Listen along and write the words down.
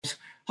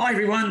Hi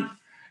everyone,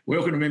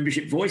 welcome to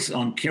Membership Voice.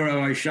 I'm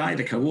Kero O'Shea,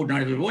 the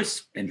coordinator of the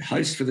Voice and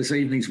host for this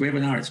evening's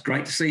webinar. It's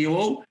great to see you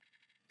all.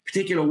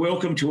 Particular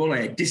welcome to all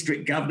our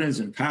district governors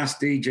and past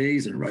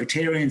DGs and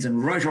Rotarians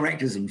and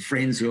Rotaractors and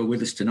friends who are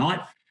with us tonight.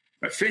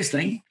 But first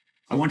thing,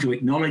 I want to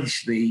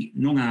acknowledge the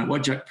Noongar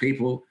Whadjuk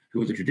people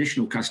who are the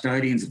traditional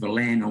custodians of the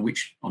land on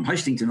which I'm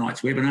hosting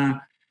tonight's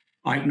webinar.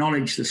 I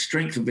acknowledge the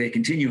strength of their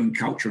continuing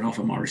culture and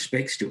offer my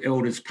respects to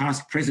elders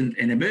past, present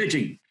and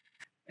emerging.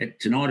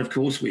 Tonight, of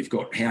course, we've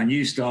got how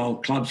new style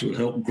clubs will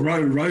help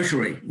grow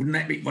Rotary. Won't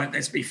that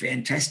be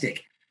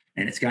fantastic?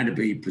 And it's going to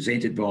be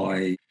presented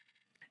by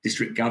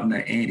District Governor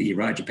Andy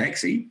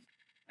Rajapakse.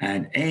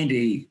 And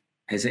Andy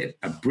has had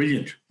a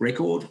brilliant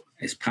record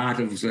as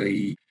part of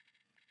the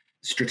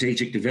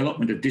strategic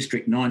development of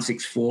District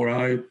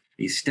 9640.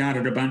 He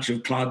started a bunch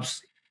of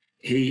clubs.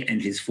 He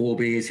and his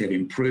forebears have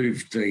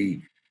improved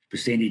the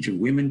percentage of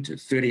women to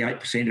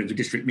 38% of the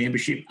district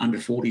membership, under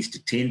 40s to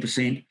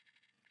 10%.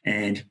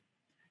 And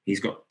he's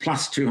got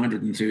plus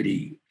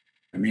 230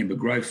 member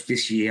growth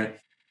this year.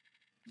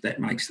 That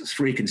makes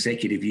 3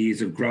 consecutive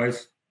years of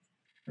growth.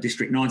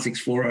 District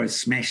 9640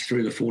 smashed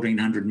through the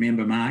 1,400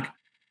 member mark.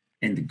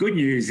 And the good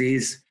news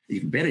is,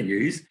 even better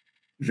news,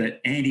 that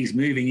Andy's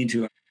moving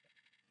into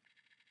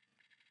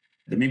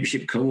the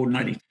membership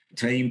coordinating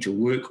team to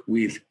work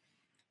with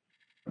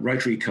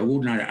Rotary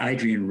coordinator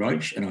Adrian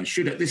Roach. And I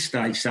should at this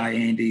stage say,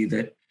 Andy,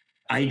 that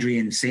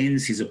Adrian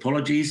sends his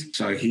apologies,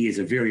 so he is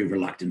a very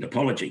reluctant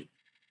apology.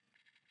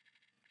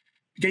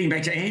 Getting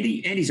back to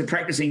Andy, Andy's a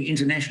practicing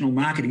international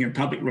marketing and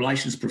public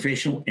relations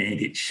professional,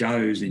 and it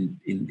shows in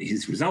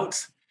his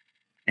results.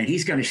 And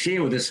he's going to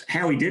share with us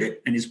how he did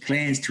it and his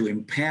plans to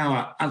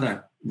empower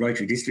other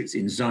Rotary districts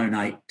in Zone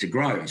 8 to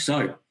grow.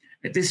 So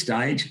at this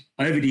stage,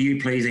 over to you,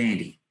 please,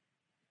 Andy.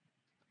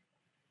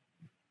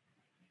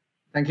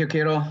 Thank you,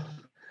 Kero.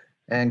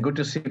 And good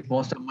to see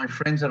most of my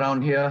friends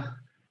around here,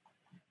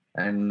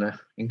 and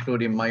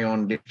including my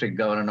own district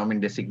governor,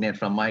 nominee designate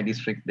from my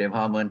district, Dave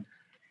Harmon.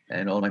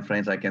 And all my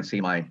friends, I can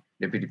see my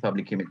Deputy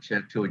Public Image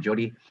Chair too,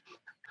 Jody.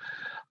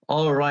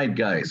 All right,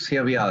 guys,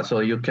 here we are. So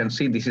you can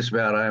see this is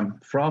where I'm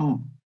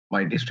from.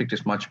 My district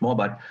is much more,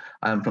 but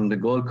I'm from the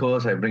Gold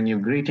Coast. I bring you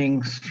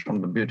greetings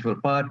from the beautiful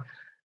part,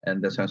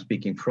 and that's where I'm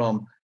speaking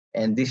from.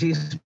 And this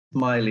is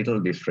my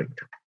little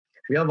district.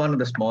 We are one of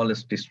the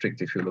smallest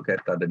districts if you look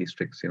at other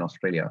districts in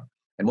Australia.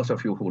 And most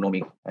of you who know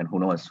me and who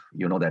know us,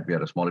 you know that we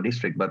are a smaller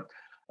district, but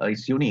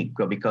it's unique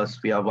because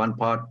we are one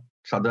part,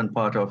 southern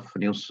part of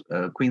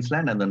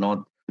Queensland and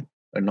the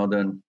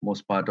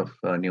northernmost part of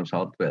New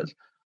South Wales.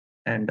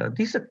 And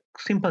this is a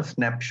simple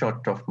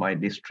snapshot of my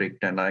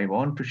district, and I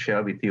want to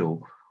share with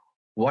you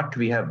what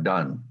we have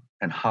done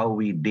and how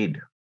we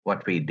did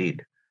what we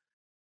did.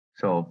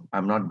 So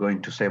I'm not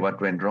going to say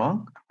what went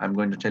wrong. I'm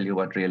going to tell you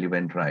what really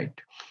went right.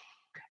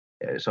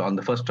 So on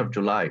the 1st of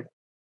July,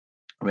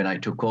 when I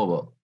took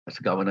over as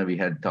governor, we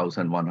had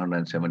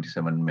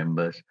 1,177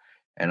 members.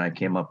 And I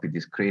came up with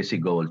this crazy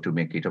goal to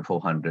make it a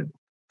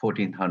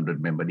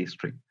 1,400 member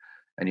district.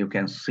 And you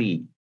can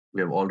see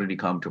we have already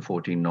come to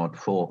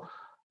 1404,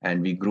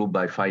 and we grew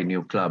by 5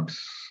 new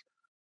clubs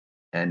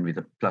and with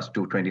a plus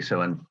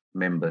 227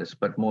 members.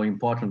 But more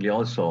importantly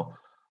also,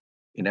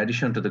 in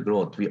addition to the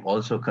growth, we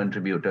also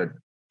contributed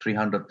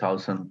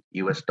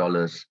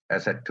 $300,000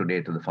 as at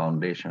today to the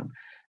foundation.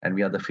 And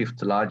we are the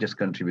 5th largest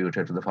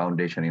contributor to the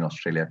foundation in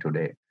Australia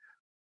today.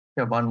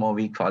 We have 1 more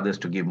week for others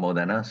to give more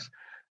than us.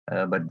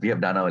 But we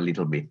have done our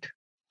little bit.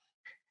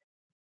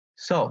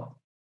 So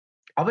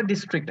our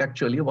district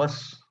actually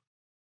was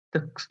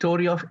the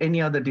story of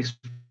any other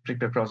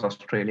district across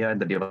Australia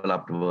and the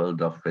developed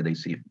world, of whether you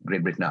see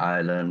Great Britain,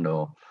 Ireland,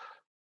 or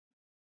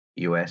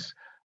US.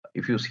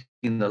 If you see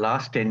in the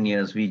last 10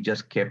 years, we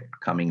just kept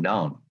coming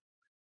down.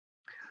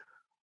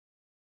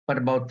 But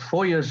about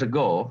 4 years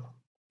ago,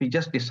 we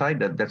just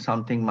decided that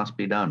something must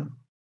be done.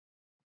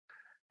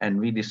 And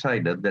we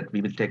decided that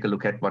we will take a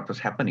look at what was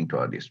happening to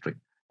our district.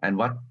 And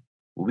what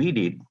we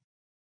did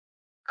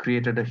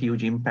created a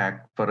huge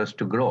impact for us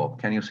to grow.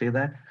 Can you see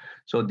that?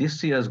 So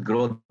this year's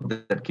growth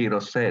that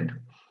Kero said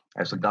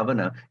as a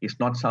governor is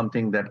not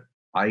something that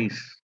I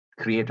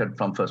created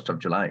from 1st of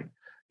July.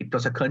 It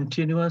was a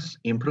continuous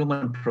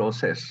improvement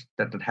process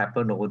that had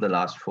happened over the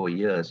last 4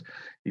 years.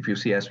 If you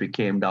see, as we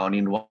came down,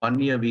 in 1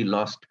 year, we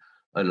lost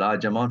a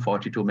large amount,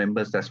 42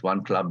 members. That's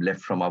 1 club left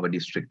from our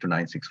district to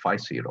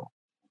 9650.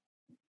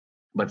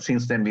 But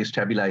since then, we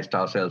stabilized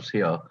ourselves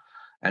here.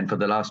 And for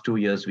the last 2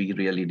 years, we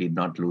really did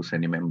not lose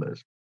any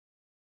members.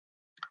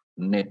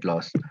 Net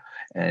loss.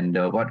 And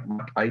what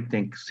I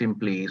think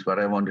simply is what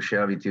I want to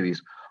share with you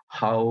is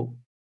how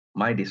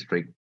my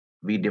district,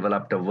 we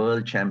developed a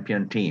world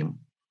champion team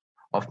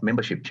of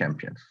membership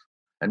champions.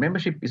 And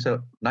membership is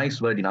a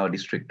nice word in our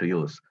district to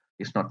use.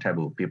 It's not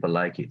taboo. People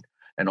like it.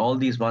 And all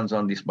these ones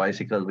on this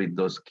bicycle with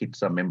those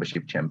kids are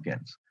membership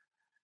champions.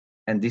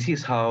 And this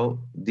is how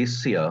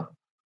this year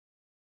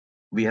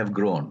we have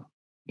grown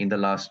in the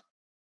last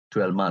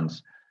 12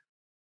 months.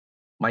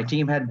 My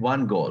team had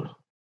 1 goal.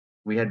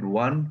 We had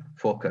 1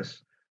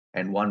 focus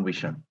and 1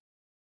 vision.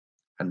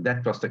 And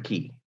that was the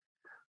key.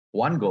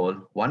 one goal,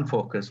 one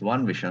focus,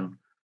 one vision,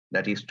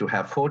 that is to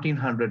have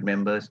 1,400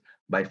 members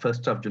by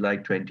 1st of July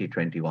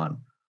 2021.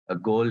 A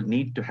goal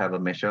need to have a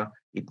measure,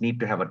 it need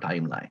to have a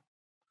timeline.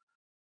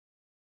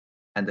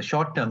 And the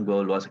short-term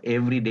goal was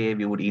every day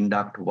we would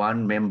induct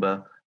one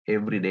member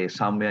every day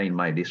somewhere in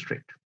my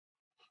district.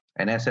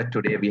 And as of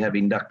today, we have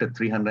inducted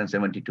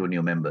 372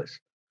 new members.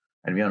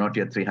 And we are not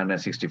yet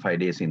 365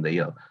 days in the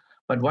year.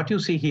 But what you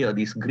see here,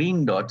 these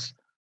green dots,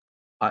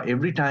 are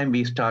every time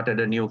we started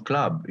a new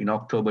club in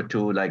October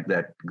 2, like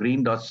that,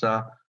 green dots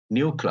are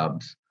new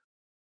clubs,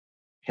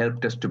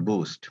 helped us to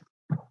boost.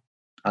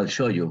 I'll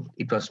show you,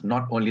 it was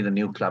not only the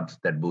new clubs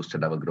that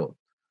boosted our growth.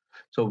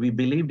 So we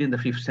believed in the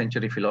 5th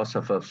century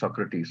philosopher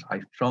Socrates. I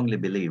strongly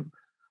believe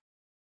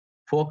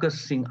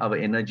focusing our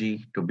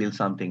energy to build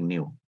something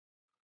new.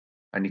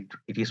 And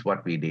it is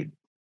what we did,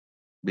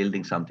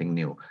 building something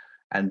new.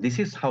 And this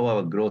is how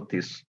our growth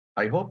is.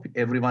 I hope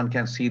everyone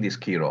can see this,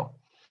 Kiro.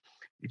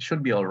 It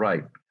should be all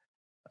right.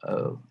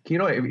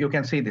 Kiro, you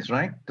can see this,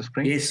 right? The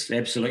screen? Yes,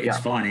 absolutely. Yeah.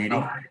 It's fine, Andy.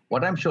 Now,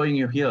 what I'm showing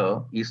you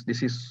here is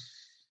this is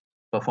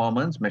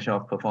performance, measure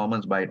of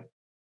performance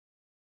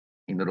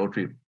in the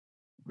Rotary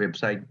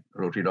website,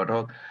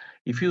 rotary.org.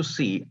 If you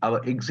see,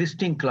 our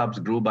existing clubs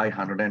grew by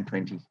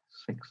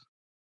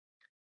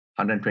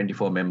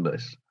 124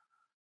 members.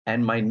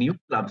 And my new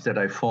clubs that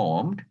I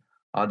formed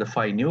are the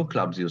 5 new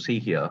clubs you see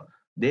here.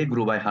 They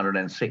grew by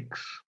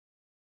 106.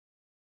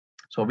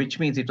 So which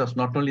means it was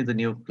not only the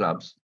new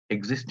clubs,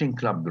 existing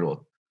club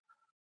growth.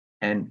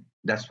 And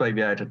that's why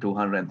we are at a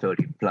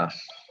 230 plus.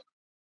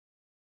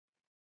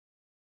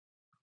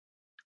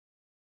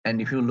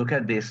 And if you look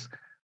at this,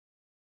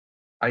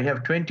 I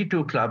have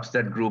 22 clubs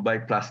that grew by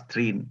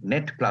 +3,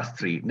 net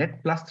 +3.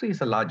 Net +3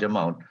 is a large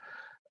amount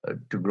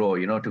to grow.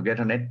 You know, to get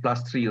a net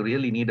 +3, you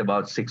really need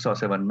about 6 or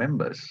 7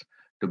 members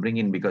to bring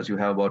in, because you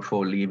have about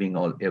 4 leaving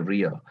every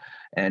year.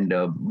 And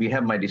we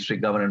have my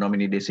district governor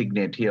nominee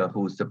designate here,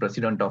 who's the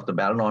president of the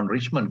Balnon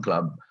Richmond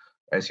Club,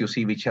 as you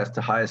see, which has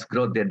the highest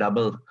growth.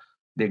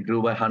 They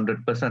grew by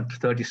 100%,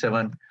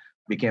 37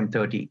 became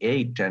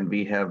 38. And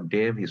we have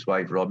Dave, his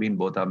wife Robin,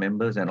 both are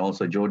members, and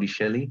also Jody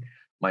Shelley,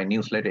 my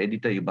newsletter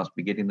editor. You must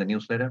be getting the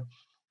newsletter.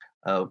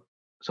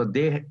 So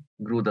they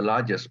grew the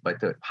largest by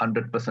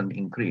 100%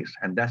 increase.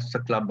 And that's a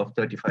club of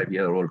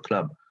 35-year-old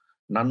club.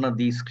 None of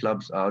these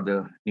clubs are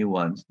the new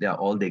ones. They are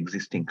all the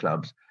existing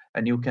clubs.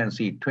 And you can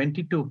see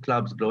 22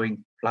 clubs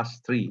growing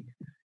 +3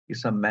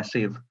 is a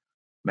massive,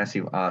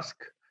 massive ask.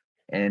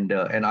 And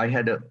I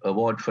had an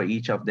award for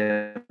each of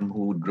them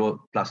who would grow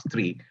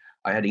 +3.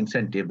 I had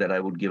incentive that I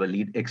would give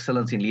a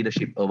Excellence in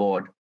Leadership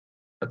Award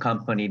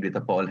accompanied with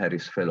a Paul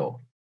Harris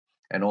Fellow.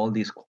 And all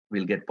these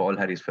will get Paul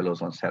Harris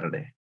Fellows on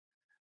Saturday.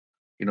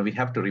 You know, we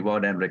have to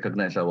reward and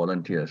recognize our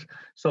volunteers.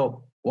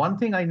 So one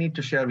thing I need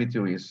to share with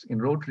you is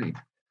in Rotary,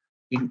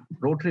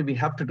 we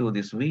have to do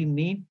this. We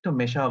need to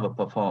measure our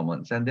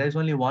performance. And there's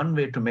only one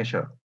way to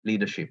measure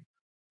leadership.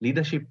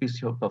 Leadership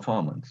is your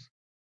performance.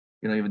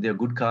 You know, if they're a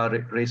good car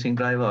racing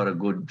driver or a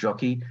good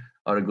jockey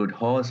or a good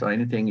horse or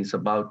anything, it's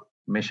about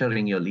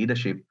measuring your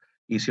leadership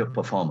is your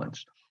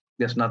performance.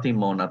 There's nothing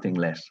more, nothing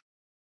less.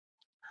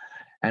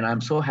 And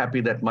I'm so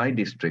happy that my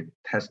district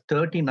has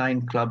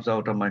 39 clubs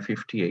out of my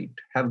 58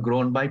 have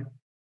grown by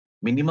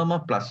minimum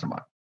of plus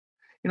amount.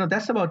 You know,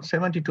 that's about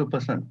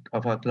 72%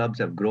 of our clubs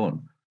have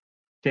grown.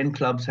 10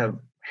 clubs have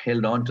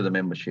held on to the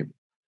membership.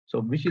 So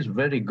which is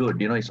very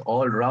good. You know, it's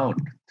all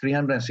round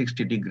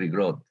 360-degree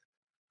growth.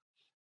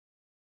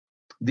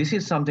 This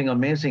is something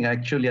amazing.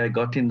 Actually, I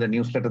got in the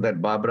newsletter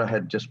that Barbara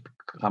had just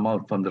come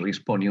out from the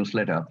RISPO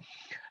newsletter.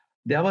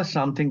 There was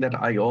something that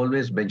I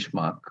always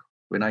benchmark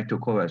when I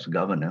took over as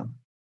governor,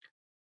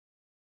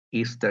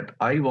 is that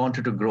I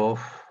wanted to grow.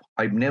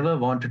 I never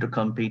wanted to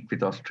compete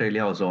with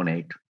Australia or Zone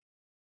 8.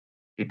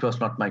 It was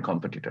not my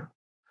competitor.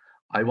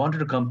 I wanted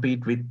to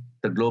compete with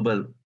the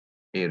global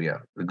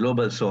area, the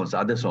global zones,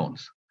 other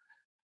zones.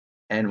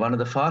 And one of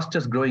the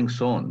fastest growing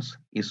zones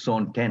is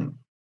Zone 10,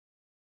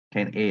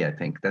 10A, I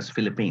think, that's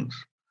Philippines.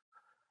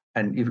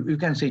 And if you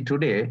can see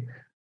today,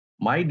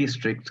 my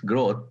district's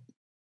growth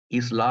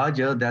is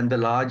larger than the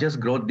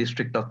largest growth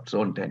district of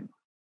Zone 10,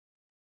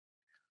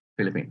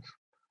 Philippines.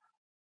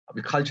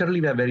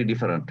 Culturally, we are very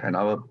different, and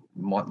our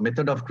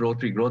method of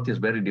growth is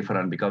very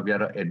different because we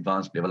are an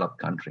advanced developed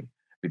country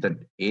with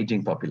an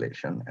aging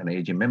population and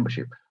aging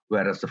membership,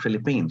 whereas the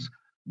Philippines,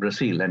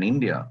 Brazil, and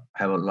India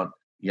have a lot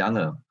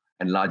younger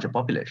and larger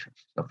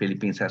populations. The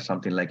Philippines has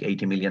something like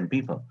 80 million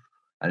people,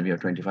 and we are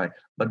 25.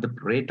 But the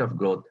rate of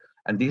growth,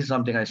 and this is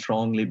something I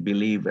strongly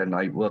believe, and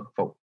I worked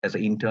for as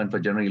an intern for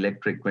General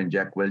Electric when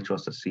Jack Welch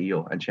was the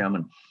CEO and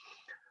chairman.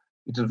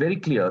 It is very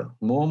clear,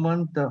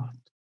 moment the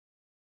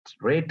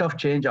rate of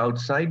change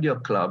outside your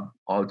club,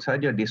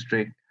 outside your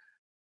district,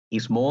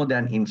 is more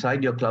than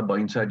inside your club or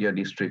inside your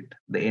district,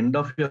 the end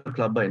of your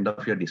club or end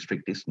of your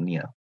district is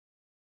near.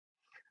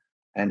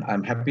 And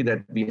I'm happy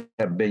that we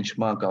have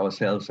benchmarked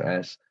ourselves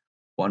as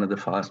one of the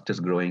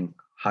fastest growing,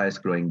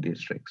 highest growing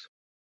districts.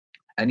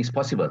 And it's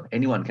possible,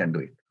 anyone can do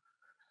it.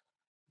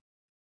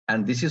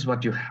 And this is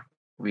what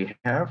we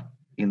have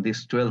in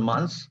these 12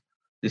 months.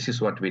 This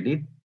is what we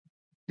did.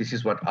 This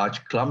is what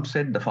Arch Klump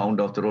said, the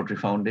founder of the Rotary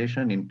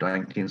Foundation in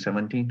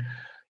 1917.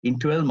 In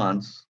 12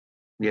 months,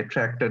 we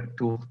attracted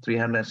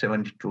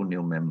 372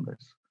 new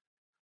members.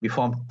 We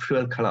formed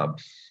 12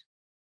 clubs,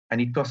 and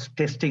it was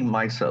testing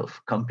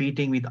myself,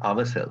 competing with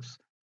ourselves.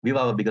 We were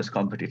our biggest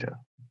competitor.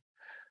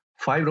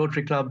 5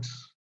 Rotary clubs,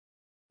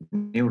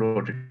 new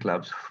Rotary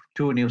clubs,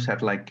 2 new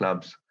satellite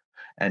clubs,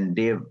 and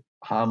Dave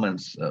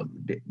Harmon's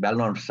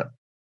well-known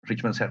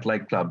Richmond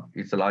Satellite Club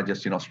is the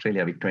largest in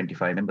Australia with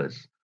 25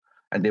 members,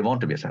 and they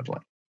want to be a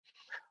satellite.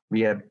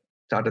 We have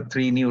started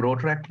 3 new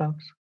Rotaract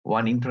clubs,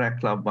 1 Interact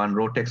club, 1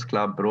 Rotex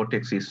club.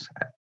 Rotex is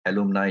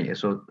alumni,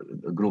 so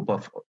a group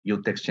of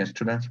youth exchange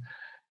students,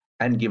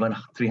 and given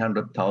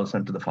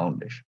 300,000 to the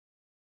foundation.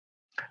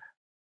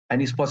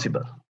 And it's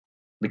possible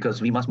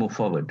because we must move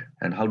forward.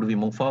 And how do we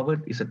move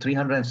forward? It's a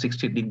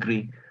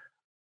 360-degree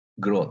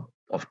growth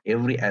of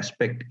every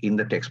aspect in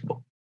the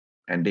textbook.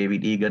 And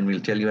David Egan will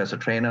tell you as a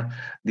trainer,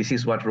 this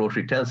is what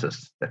Rotary tells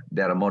us, that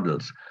there are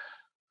models.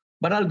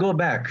 But I'll go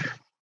back.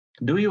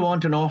 Do you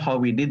want to know how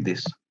we did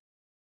this?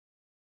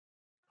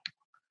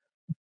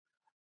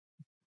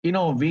 You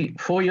know,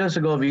 4 years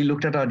ago, we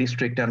looked at our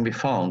district and we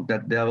found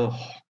that there were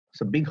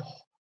some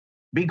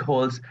big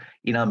holes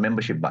in our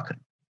membership bucket.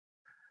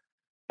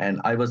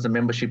 And I was the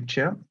membership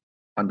chair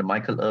under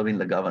Michael Irwin,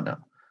 the governor.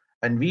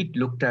 And we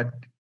looked at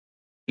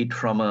it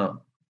from a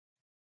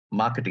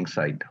marketing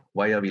side.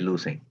 Why are we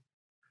losing?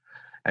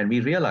 And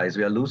we realized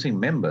we are losing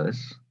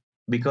members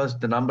because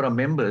the number of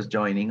members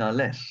joining are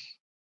less.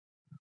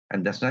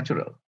 And that's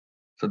natural.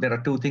 So there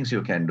are 2 things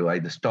you can do,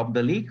 either stop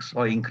the leaks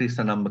or increase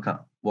the number of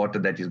water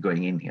that is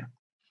going in here.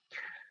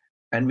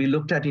 And we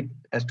looked at it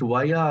as to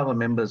why are our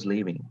members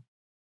leaving?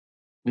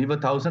 We were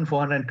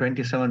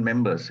 1,427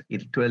 members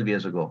 12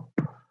 years ago.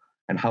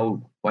 And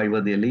why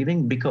were they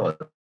leaving? Because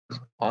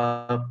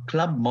our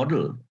club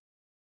model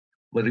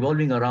were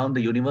revolving around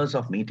the universe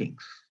of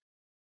meetings.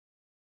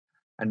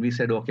 And we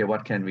said, okay,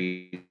 what can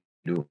we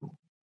do?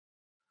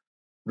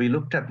 We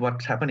looked at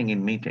what's happening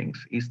in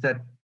meetings. Is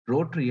that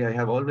Rotary, I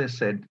have always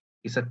said,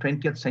 is a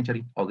 20th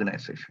century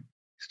organization.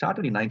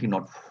 Started in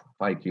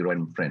 1905, Kiro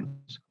and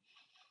friends.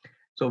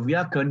 So we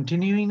are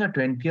continuing a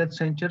 20th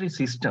century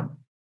system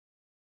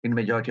in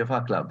majority of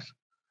our clubs.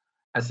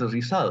 As a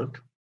result,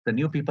 the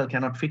new people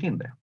cannot fit in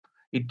there.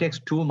 It takes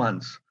 2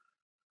 months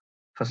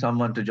for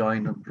someone to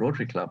join a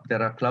Rotary club.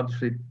 There are clubs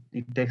with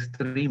it takes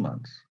 3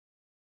 months.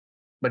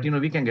 But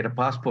we can get a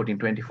passport in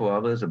 24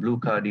 hours, a blue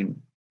card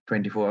in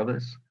 24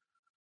 hours,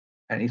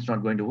 and it's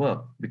not going to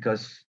work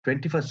because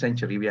 21st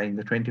century, we are in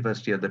the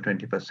 21st year of the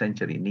 21st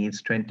century,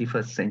 needs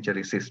 21st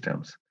century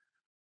systems.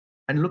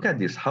 And look at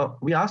this, how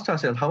we asked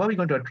ourselves, how are we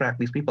going to attract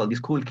these people, these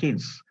cool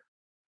kids?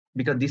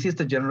 Because this is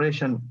the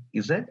generation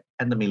Z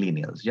and the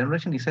millennials.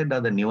 Generation Z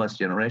are the newest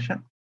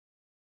generation,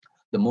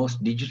 the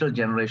most digital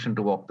generation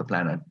to walk the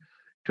planet.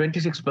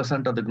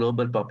 26% of the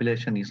global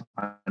population is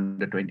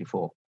under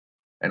 24.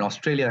 And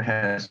Australia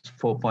has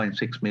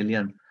 4.6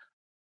 million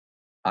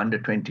under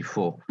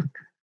 24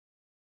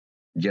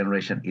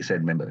 generation Z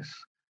members.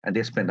 And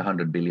they spend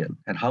 100 billion.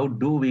 And how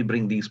do we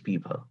bring these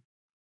people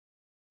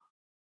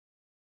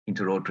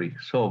into Rotary?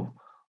 So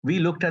we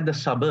looked at the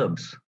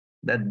suburbs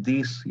that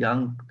these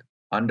young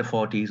under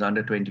 40s,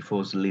 under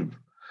 24s live.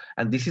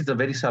 And this is the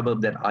very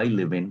suburb that I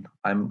live in.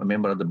 I'm a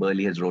member of the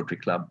Burleigh Heads Rotary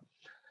Club.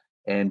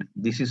 And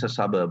this is a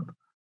suburb.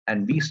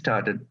 And we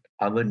started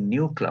our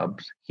new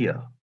clubs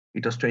here.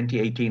 It was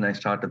 2018, I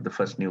started the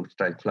first new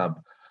style club.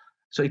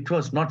 So it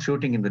was not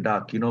shooting in the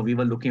dark. We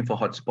were looking for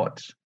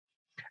hotspots.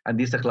 And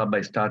this is a club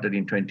I started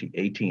in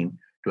 2018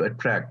 to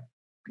attract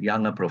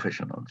younger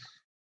professionals.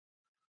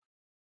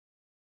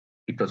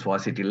 It was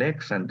Varsity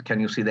Lakes, and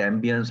can you see the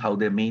ambience, how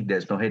they meet?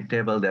 There's no head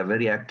table, they're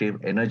very active,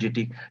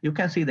 energetic. You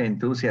can see the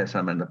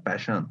enthusiasm and the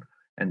passion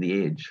and the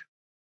age.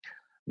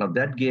 Now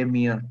that gave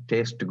me a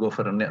taste to go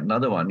for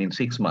another one in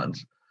 6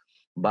 months.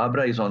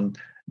 Barbara is on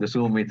the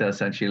Zoom with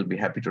us, and she'll be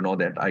happy to know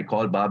that. I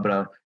called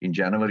Barbara in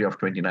January of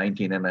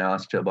 2019, and I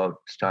asked her about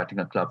starting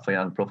a club for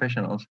young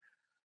professionals.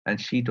 And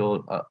she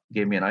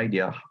gave me an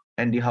idea.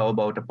 Andy, how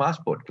about a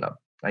passport club?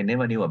 I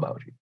never knew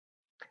about it.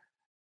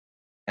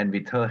 And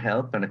with her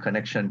help and a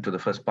connection to the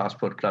first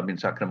passport club in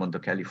Sacramento,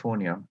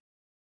 California,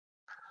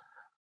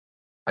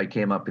 I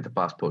came up with a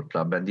passport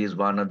club. And this is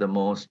one of the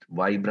most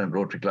vibrant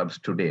Rotary clubs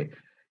today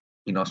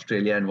in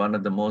Australia and one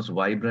of the most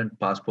vibrant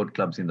passport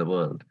clubs in the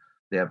world.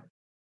 They have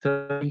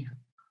 30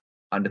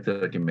 under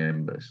 30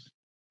 members.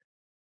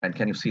 And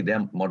can you see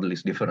their model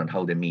is different,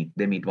 how they meet?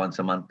 They meet once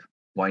a month,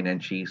 wine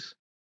and cheese,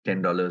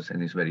 $10,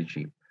 and it's very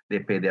cheap. They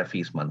pay their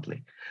fees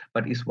monthly.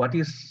 But what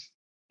you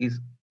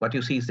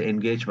see is the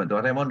engagement.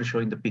 What I want to show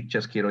in the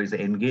pictures, Kiro, is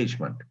the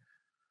engagement,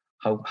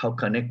 how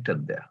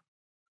connected they are.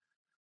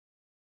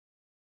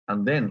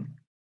 And then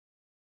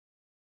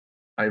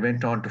I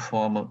went on to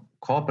form a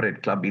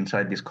corporate club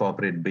inside this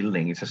corporate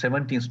building. It's a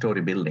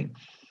 17-story building.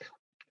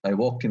 I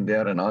walked in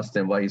there and asked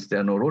them, why is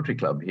there no Rotary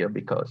Club here?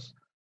 Because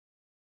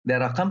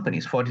there are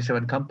companies,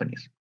 47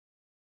 companies.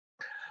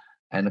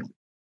 And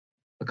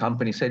the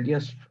company said,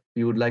 yes,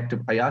 we would like to.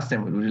 I asked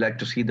them, would you like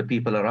to see the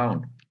people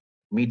around,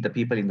 meet the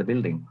people in the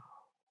building?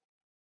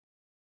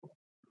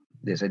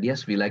 They said,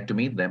 yes, we like to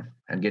meet them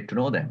and get to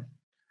know them.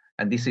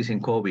 And this is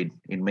in COVID,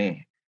 in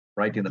May,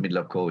 right in the middle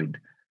of COVID.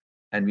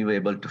 And we were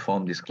able to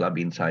form this club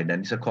inside.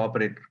 And it's a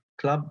corporate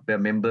club where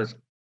members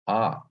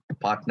are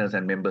partners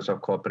and members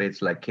of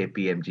corporates like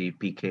KPMG,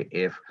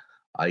 PKF,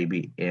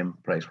 IBM,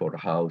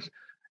 Pricewaterhouse,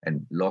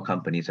 and law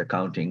companies,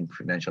 accounting,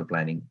 financial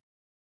planning.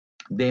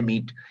 They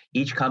meet,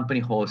 each company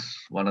hosts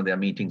one of their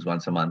meetings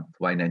once a month,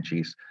 wine and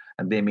cheese,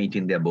 and they meet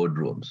in their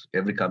boardrooms.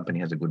 Every company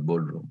has a good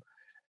boardroom.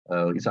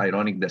 It's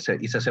ironic that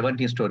it's a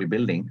 17-story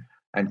building,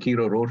 and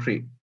Kiro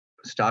Rotary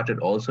started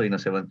also in a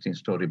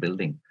 17-story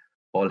building.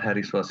 Paul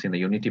Harris was in the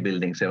Unity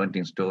building,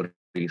 17 stories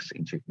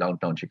in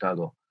downtown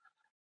Chicago.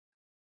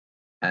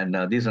 And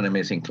this is an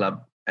amazing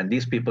club. And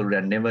these people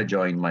had never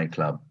joined my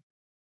club.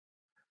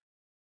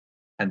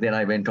 And then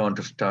I went on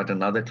to start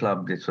another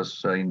club. This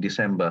was in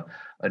December,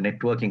 a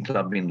networking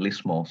club in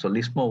Lismore. So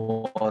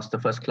Lismore was the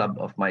first club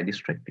of my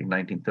district. In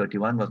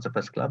 1931 was the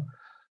first club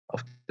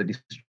of the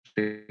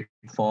district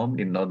formed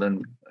in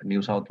northern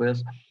New South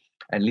Wales.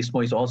 And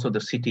Lismore is also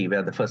the city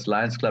where the first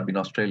Lions Club in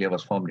Australia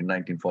was formed in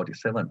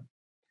 1947.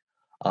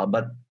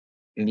 But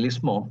in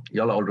Lismore,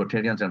 you all are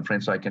Rotarians and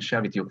friends, so I can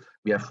share with you,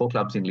 we have 4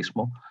 clubs in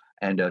Lismore,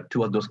 and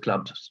 2 of those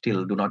clubs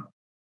still do not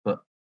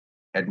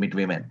admit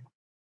women.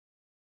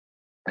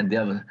 And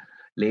there were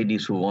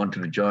ladies who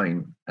wanted to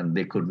join, and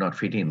they could not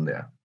fit in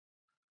there.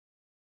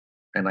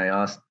 And I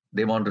asked,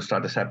 they want to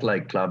start a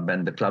satellite club,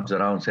 and the clubs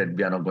around said,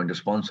 we are not going to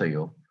sponsor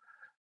you.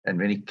 And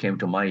when it came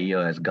to my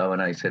year as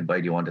governor, I said, why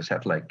do you want a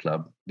satellite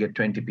club? Get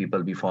 20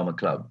 people, we form a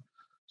club.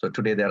 So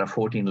today there are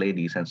 14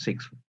 ladies and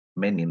 6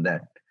 men in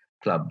that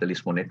club, the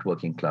Lismore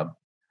Networking Club,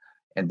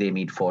 and they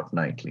meet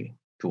fortnightly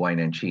to wine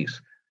and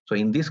cheese. So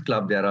in this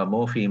club, there are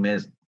more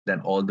females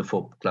than all the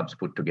 4 clubs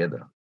put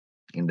together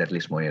in that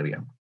Lismore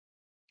area.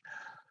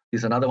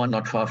 There's another one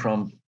not far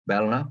from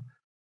Ballina,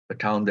 a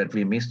town that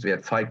we missed. We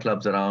had 5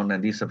 clubs around,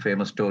 and this is a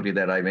famous story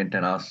that I went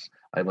and asked.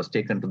 I was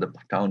taken to the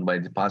town by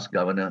the past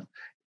governor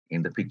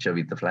in the picture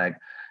with the flag,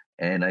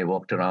 and I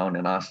walked around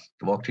and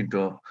walked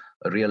into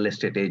a real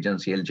estate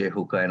agency, LJ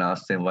Hooker, and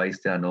asked them, why is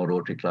there no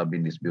Rotary Club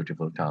in this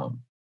beautiful town?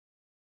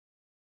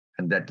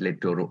 And that led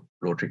to a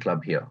Rotary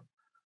Club here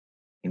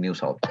in New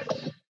South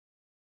Wales.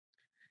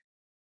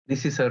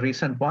 This is a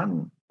recent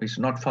one. It's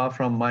not far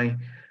from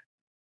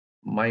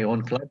my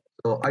own club.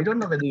 So I don't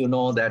know whether you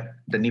know that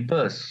the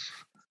Nippers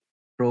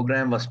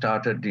program was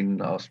started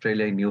in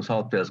Australia, in New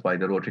South Wales, by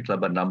the Rotary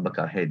Club at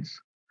Numbaka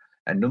Heads.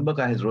 And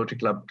Numbaka Heads Rotary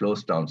Club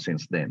closed down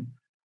since then.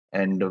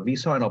 And we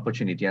saw an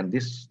opportunity, and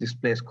this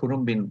place,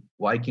 Kurumbin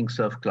Viking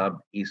Surf Club,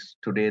 is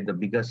today the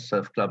biggest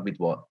surf club with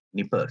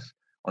Nippers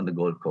on the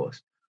Gold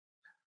Coast.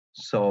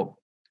 So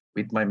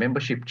with my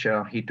membership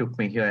chair, he took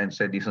me here and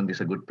said, isn't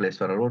this a good place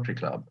for a Rotary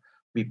Club?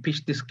 We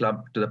pitched this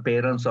club to the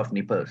parents of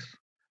Nippers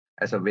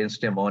as a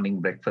Wednesday morning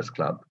breakfast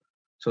club,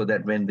 so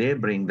that when they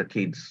bring the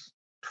kids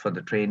for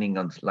the training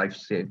on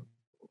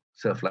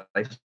surf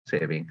life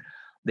saving,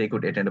 they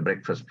could attend a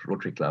breakfast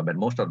Rotary Club. And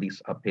most of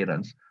these are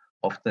parents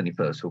of the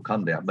Nippers who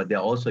come there, but they're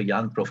also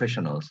young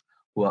professionals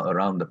who are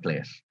around the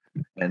place.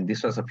 And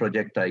this was a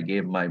project I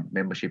gave my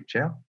membership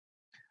chair.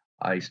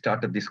 I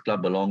started this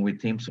club along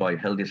with him, so I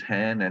held his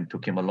hand and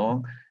took him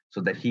along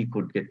so that he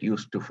could get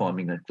used to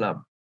forming a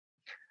club.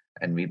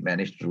 And we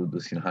managed to do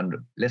this in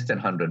less than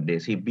 100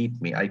 days. He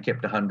beat me. I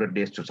kept 100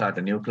 days to start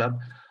a new club.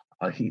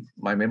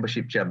 My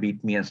membership chair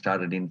beat me and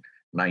started in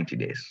 90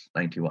 days,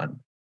 91.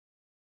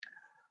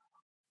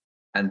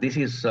 And this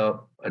is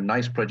a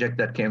nice project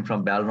that came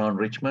from Balron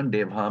Richmond,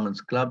 Dave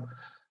Harmon's club.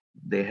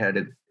 They have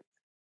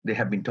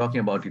been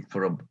talking about it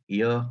for a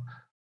year.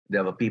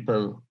 There were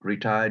people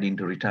retired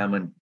into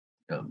retirement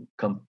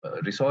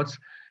resorts,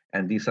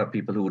 and these are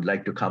people who would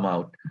like to come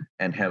out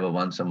and have a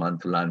once a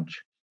month lunch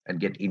and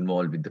get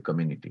involved with the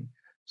community.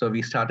 So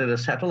we started a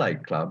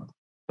satellite club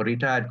for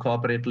retired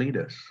corporate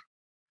leaders.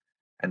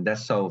 And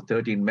that's how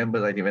 13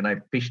 members, I think when I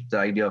pitched the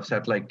idea of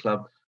satellite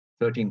club,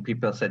 13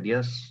 people said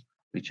yes.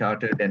 We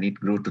chartered, and it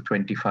grew to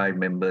 25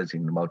 members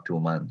in about 2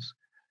 months.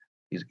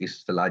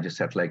 It's the largest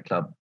satellite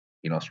club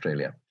in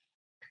Australia.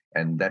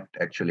 And that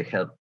actually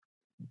helped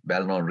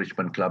Balnon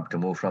Richmond Club to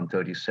move from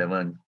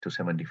 37 to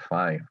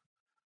 75.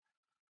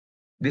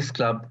 This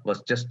club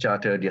was just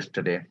chartered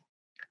yesterday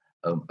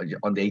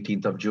on the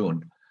 18th of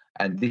June.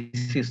 And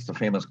this is the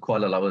famous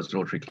Koala Lovers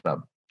Rotary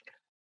Club.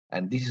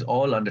 And this is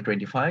all under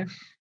 25s,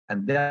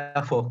 and their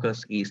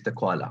focus is the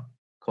koala.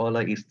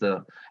 Koala is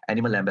the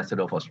animal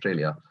ambassador of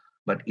Australia,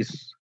 but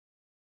it's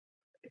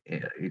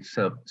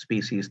a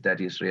species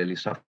that is really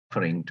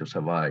suffering to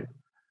survive.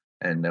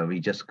 And we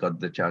just got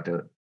the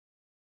charter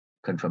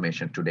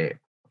confirmation today.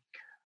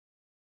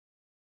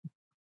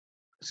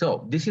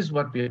 So this is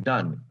what we have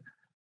done.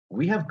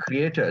 We have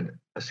created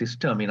a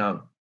system in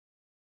our,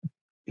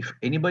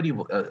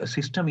 a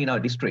system in our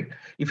district.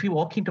 If you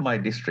walk into my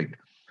district,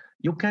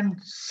 you can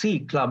see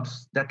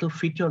clubs that will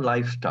fit your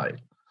lifestyle.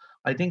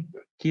 I think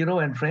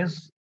Kiro and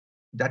friends,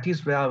 that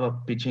is where our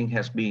pitching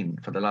has been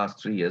for the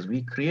last 3 years.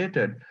 We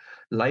created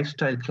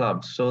lifestyle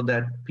clubs so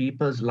that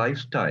people's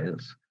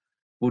lifestyles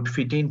would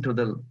fit into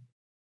the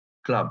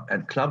club,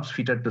 and clubs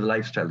fitted to the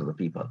lifestyle of the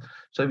people.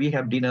 So we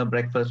have dinner,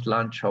 breakfast,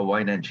 lunch, or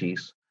wine and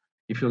cheese.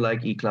 If you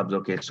like e-clubs,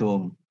 okay,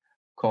 Zoom,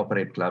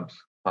 corporate clubs,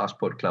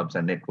 passport clubs,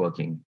 and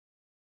networking.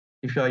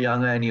 If you're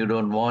younger and you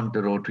don't want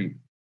the Rotary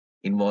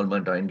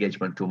involvement or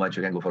engagement too much,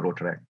 you can go for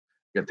Rotaract.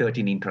 You have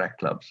 13 Interact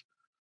clubs,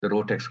 the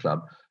Rotex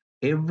club.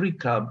 Every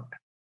club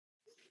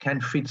can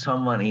fit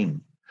someone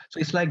in. So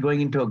it's like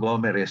going into a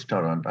gourmet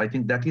restaurant. I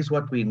think that is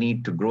what we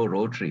need to grow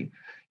Rotary,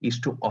 is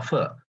to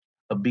offer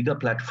a bigger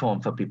platform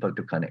for people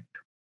to connect.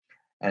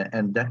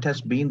 And that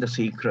has been the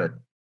secret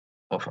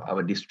of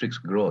our district's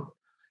growth.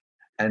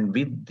 And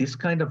with this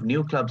kind of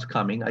new clubs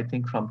coming, I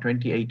think from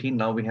 2018,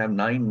 now we have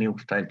 9 new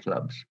style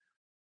clubs.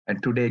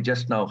 And today,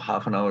 just now,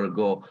 half an hour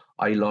ago,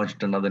 I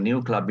launched another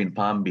new club in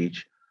Palm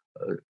Beach.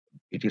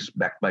 It is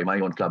backed by my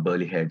own club,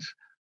 Early Heads.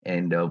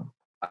 And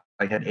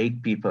I had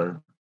 8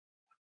 people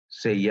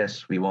say,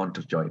 yes, we want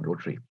to join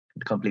Rotary,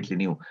 completely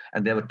new.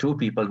 And there were 2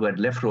 people who had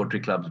left Rotary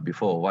clubs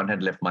before. One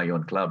had left my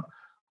own club,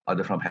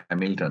 other from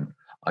Hamilton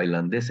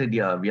Island. They said,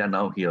 yeah, we are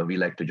now here. We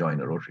like to join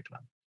a Rotary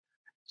club.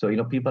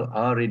 So, people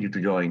are ready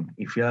to join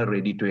if you are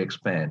ready to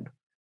expand.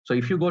 So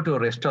if you go to a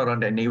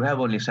restaurant and you have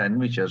only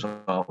sandwiches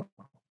or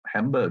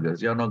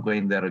hamburgers, you're not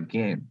going there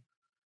again.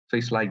 So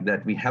it's like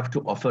that. We have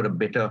to offer a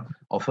better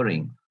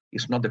offering.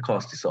 It's not the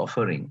cost, it's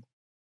offering.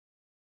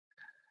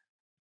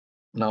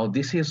 Now,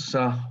 this is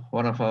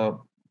one of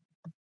our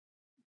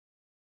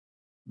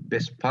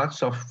best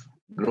parts of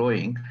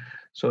growing.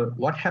 So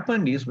what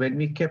happened is when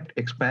we kept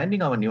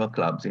expanding our newer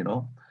clubs,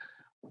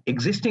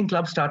 existing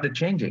clubs started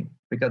changing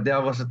because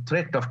there was a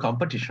threat of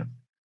competition.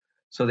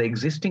 So the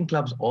existing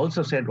clubs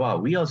also said, wow,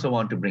 we also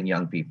want to bring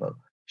young people.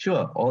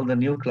 Sure, all the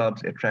new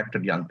clubs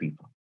attracted young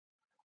people.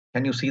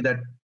 Can you see that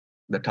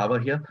the tower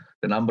here,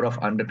 the number of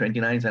under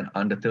 29s and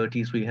under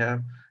 30s we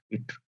have,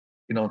 it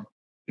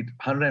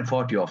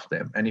 140 of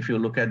them. And if you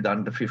look at the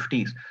under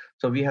 50s,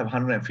 so we have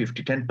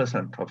 150,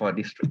 10% of our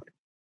district.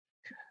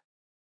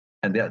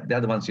 And they're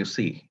the ones you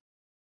see.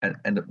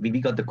 And we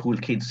got the cool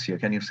kids here,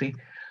 can you see?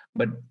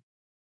 But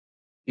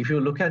if you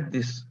look at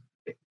this,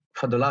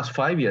 for the last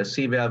 5 years,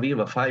 see where we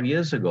were 5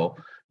 years ago,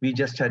 we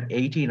just had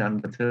 18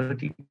 under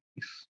 30s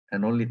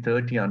and only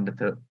 30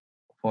 under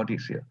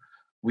 40s here.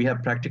 We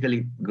have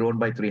practically grown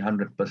by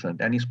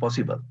 300%, and it's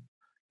possible.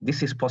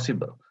 This is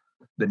possible.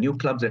 The new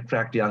clubs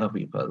attract younger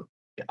people.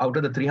 Out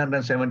of the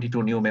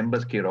 372 new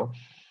members, Kiro,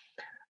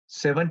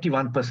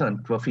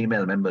 71% were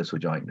female members who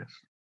joined us,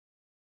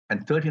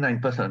 and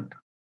 39%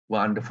 were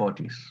under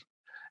 40s.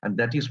 And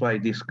that is why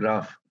this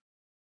graph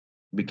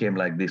became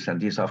like this. And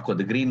this, of course,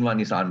 the green one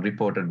is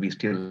unreported. We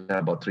still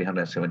have about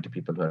 370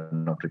 people who have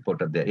not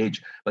reported their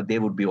age, but they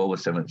would be over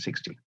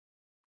 760.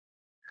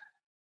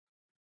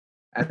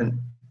 And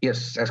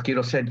yes, as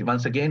Kiro said,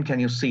 once again, can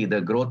you see the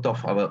growth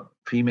of our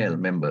female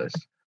members?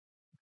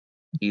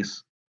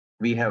 Is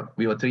we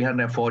were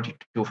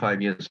 342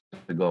 5 years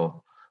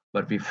ago,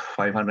 but we're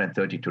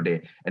 530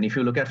 today. And if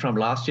you look at from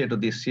last year to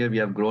this year, we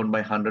have grown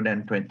by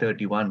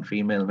 131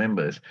 female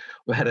members,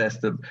 whereas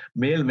the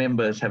male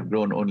members have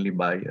grown only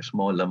by a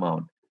small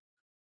amount,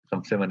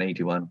 from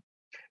 781.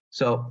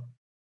 So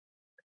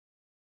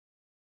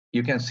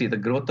you can see the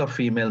growth of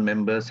female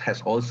members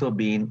has also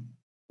been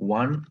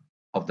one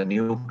of the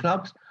new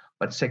clubs,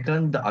 but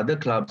second, the other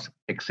clubs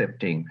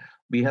accepting.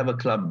 We have a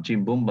club,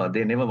 Jimbumba,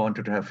 they never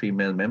wanted to have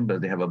female members.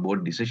 They have a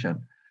board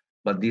decision.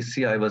 But this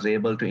year I was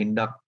able to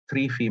induct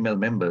 3 female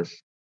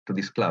members to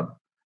this club.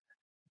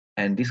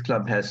 And this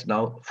club has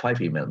now 5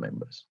 female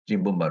members,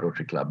 Jimbumba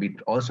Rotary Club.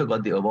 It also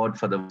got the award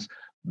for the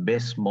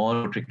best small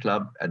Rotary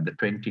Club at the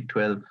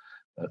 2012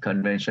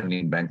 convention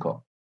in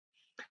Bangkok.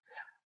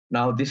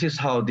 Now, this is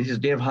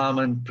Dave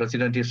Harmon,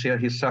 president is here,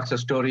 his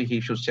success story,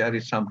 he should share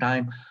it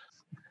sometime.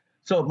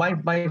 So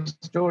my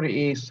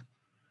story is,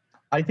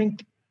 I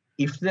think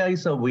if there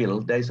is a will,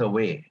 there is a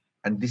way.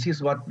 And this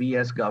is what we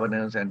as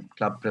governors and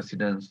club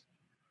presidents,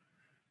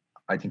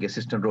 I think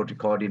assistant Rotary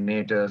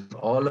coordinators,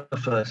 all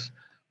of us,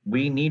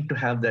 we need to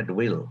have that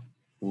will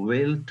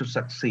to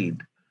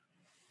succeed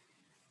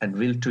and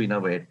will to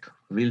innovate,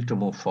 will to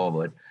move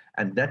forward.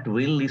 And that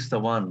will is the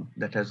one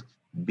that has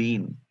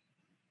been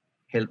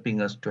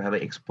helping us to have an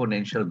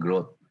exponential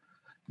growth,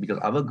 because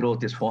our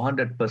growth is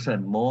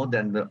 400% more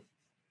than the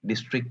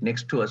district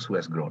next to us who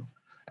has grown.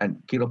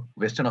 And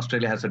Western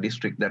Australia has a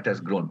district that has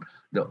grown,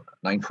 the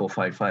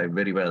 9455,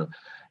 very well.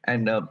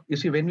 And you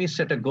see, when we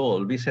set a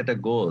goal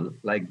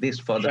like this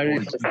for the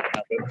whole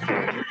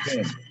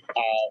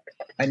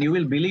and you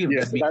will believe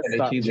that we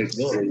can achieve this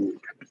goal.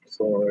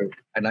 So,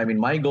 and I mean,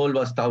 my goal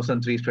was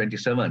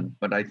 1,327,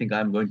 but I think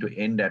I'm going to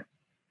end at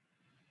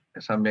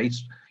somewhere.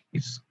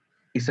 It's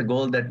a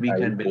goal that we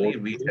can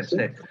believe we can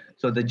set.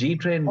 So the G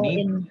train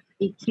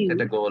needs to set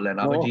a goal, and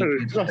our G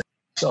train.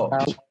 So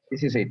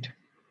this is it.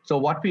 So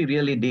what we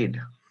really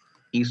did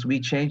is we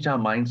changed our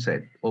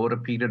mindset. Over a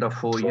period of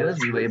 4 years,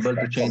 we were able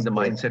to change the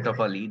mindset of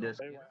our leaders.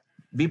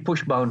 We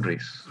push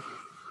boundaries.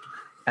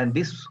 And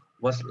this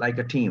was like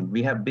a team.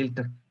 We have built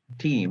a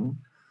team.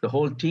 The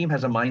whole team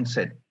has a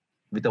mindset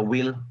with a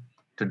will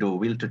to do,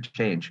 will to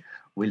change,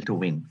 will to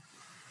win.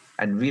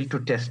 and will to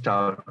test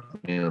out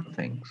new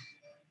things.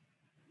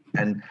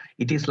 And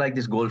it is like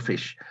this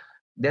goldfish.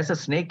 There's a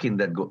snake in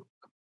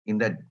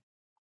that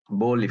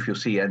bowl, if you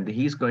see, and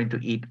he's going to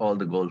eat all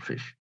the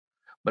goldfish.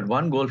 But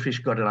one goldfish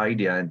got an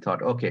idea and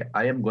thought, okay,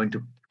 I am going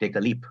to take a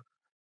leap.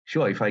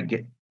 Sure, if I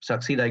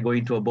succeed, I go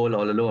into a bowl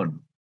all alone.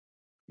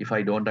 If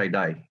I don't, I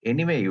die.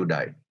 Anyway, you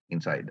die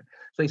inside.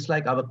 So it's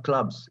like our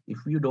clubs. If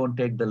you don't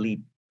take the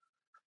leap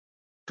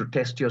to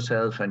test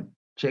yourself and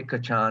take a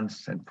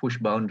chance and push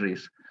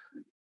boundaries,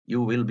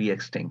 you will be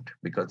extinct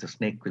because the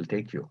snake will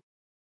take you.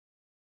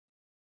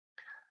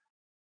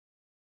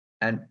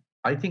 And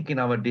I think in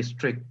our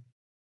district,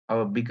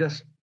 our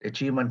biggest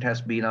achievement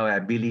has been our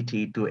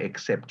ability to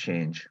accept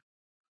change.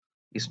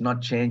 It's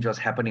not change what's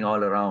happening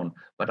all around,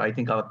 but I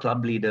think our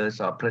club leaders,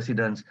 our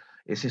presidents,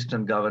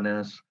 assistant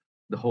governors,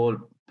 the whole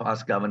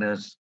past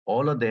governors,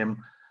 all of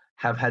them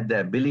have had the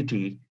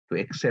ability to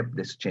accept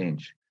this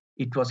change.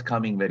 It was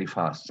coming very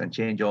fast, and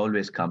change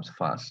always comes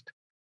fast.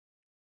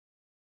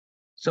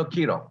 So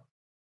Kiro,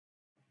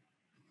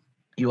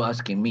 you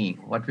asking me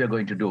what we are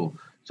going to do.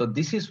 So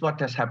this is what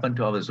has happened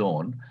to our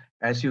zone.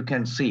 As you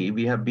can see,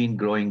 we have been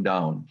growing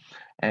down.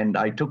 And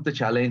I took the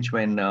challenge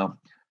when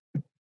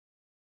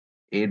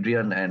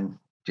Adrian and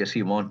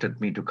Jesse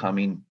wanted me to come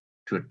in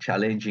to a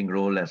challenging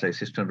role as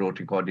assistant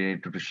Rotary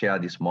coordinator to share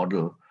this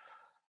model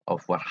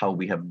of how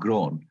we have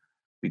grown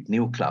with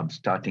new clubs.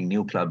 Starting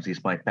new clubs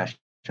is my passion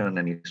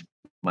and is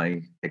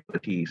my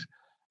expertise.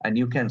 And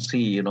you can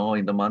see, in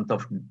the month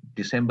of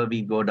December,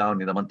 we go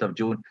down, in the month of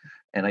June,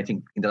 and I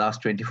think in the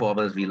last 24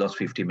 hours, we lost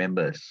 50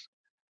 members.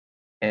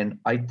 And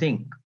I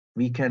think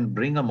we can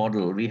bring a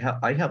model.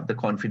 I have the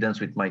confidence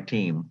with my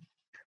team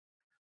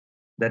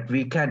that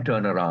we can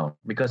turn around,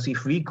 because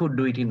if we could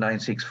do it in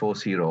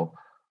 9640,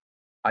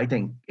 I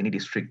think any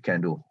district can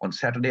do. On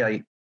Saturday,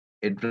 I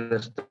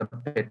addressed the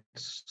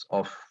pets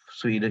of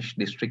Swedish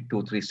district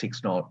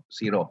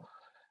 2360,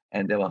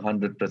 and there were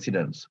 100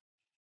 residents.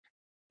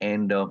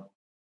 And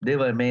they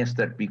were amazed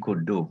that we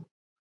could do.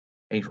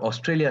 If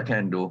Australia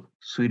can do,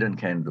 Sweden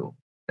can do.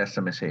 That's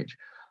the message.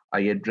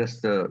 I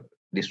addressed the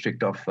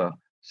district of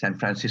San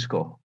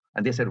Francisco,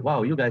 and they said,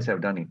 wow, you guys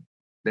have done it.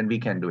 Then we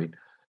can do it.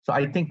 So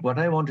I think what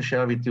I want to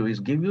share with you is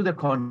give you the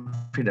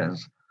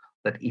confidence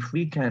that if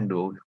we can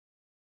do,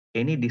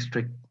 any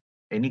district,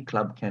 any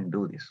club can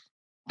do this.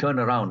 Turn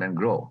around and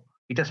grow.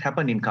 It has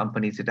happened in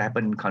companies, it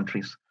happened in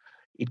countries.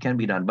 It can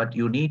be done, but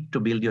you need to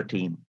build your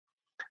team.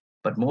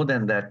 But more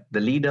than that, the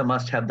leader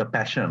must have the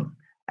passion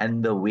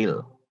and the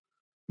will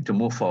to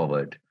move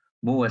forward,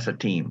 move as a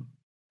team.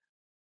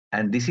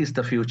 And this is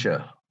the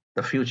future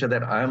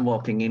that I'm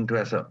walking into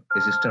as an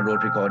assistant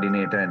Rotary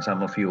coordinator, and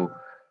some of you,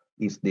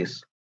 is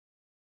this.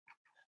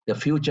 The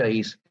future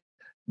is,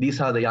 these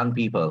are the young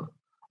people,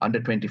 under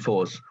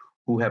 24s,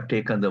 who have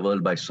taken the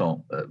world by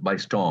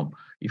storm.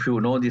 If you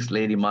know this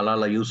lady,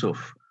 Malala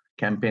Yousafzai,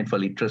 campaigned for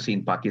literacy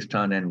in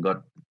Pakistan and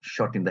got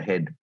shot in the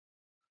head,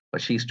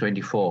 but she's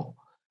 24.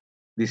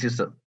 This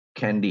is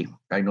Candy.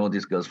 I know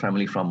this girl's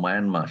family from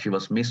Myanmar. She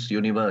was Miss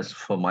Universe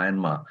for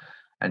Myanmar,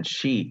 and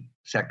she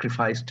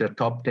sacrificed her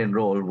top 10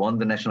 role, won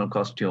the national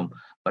costume,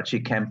 but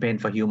she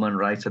campaigned for human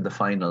rights at the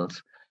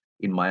finals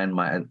in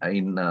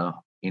Myanmar,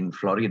 in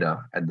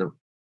Florida, at the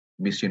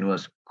Miss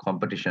Universe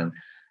competition,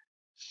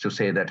 to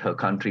say that her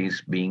country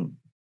is being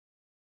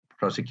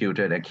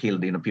prosecuted and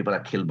killed. People are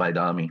killed by the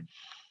army.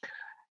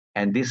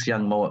 And this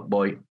young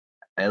boy,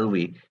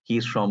 Elvi,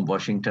 he's from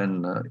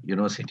Washington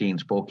University in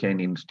Spokane,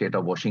 in state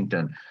of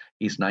Washington.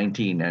 He's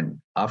 19, and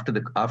after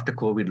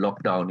COVID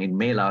lockdown in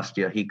May last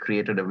year, he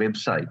created a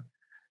website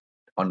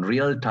on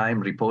real-time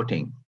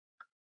reporting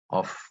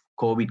of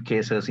COVID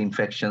cases,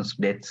 infections,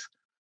 deaths,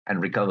 and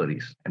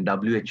recoveries. And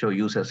WHO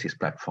uses his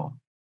platform.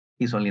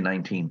 He's only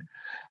 19.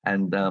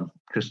 And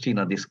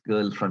Christina, this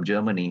girl from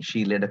Germany,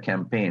 she led a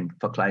campaign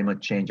for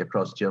climate change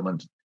across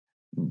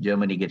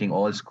Germany, getting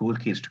all school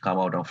kids to come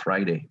out on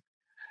Friday.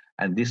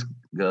 And this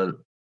girl,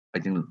 I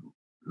think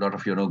a lot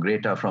of you know,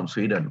 Greta from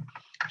Sweden,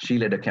 she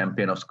led a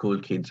campaign of school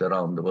kids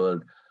around the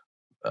world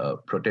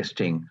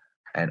protesting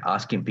and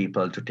asking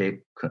people to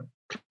take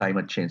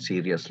climate change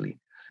seriously.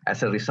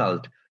 As a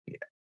result,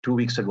 2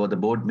 weeks ago, the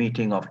board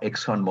meeting of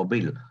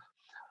ExxonMobil,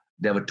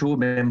 there were 2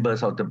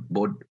 members of the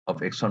board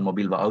of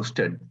ExxonMobil were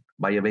ousted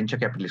by a venture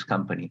capitalist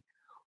company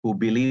who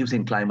believes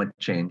in climate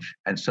change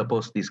and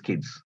supports these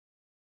kids.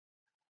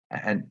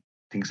 And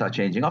things are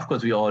changing. Of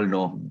course, we all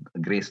know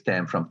Grace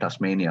Tam from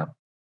Tasmania,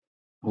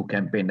 who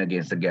campaigned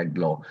against the gag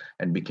law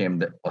and became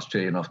the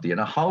Australian of the Year.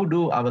 Now, how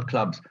do our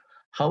clubs,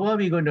 how are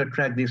we going to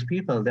attract these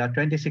people? They are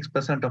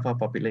 26% of our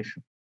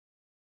population.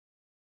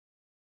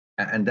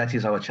 And that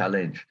is our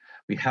challenge.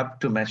 We have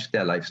to match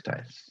their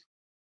lifestyles.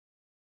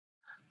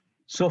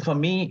 So for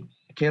me,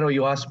 Kero,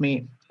 you asked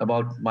me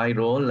about my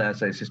role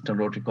as assistant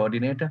Rotary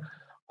coordinator.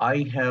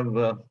 I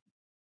have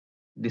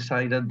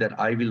decided that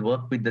I will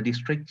work with the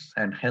districts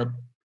and help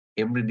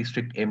every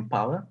district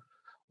empower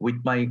with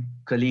my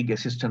colleague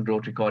assistant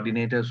Rotary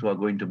coordinators who are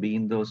going to be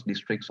in those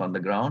districts on the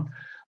ground.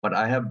 But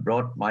I have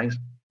got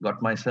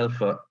myself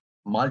a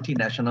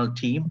multinational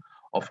team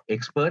of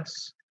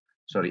experts.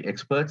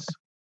 experts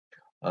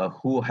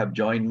who have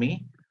joined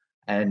me.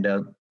 And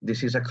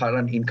this is a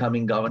current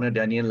incoming governor,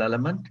 Danielle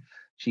Lallement.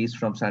 She's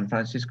from San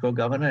Francisco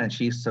governor, and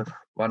she's the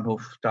one who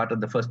started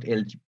the first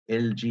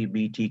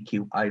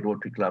LGBTQI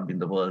Rotary Club in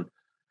the world.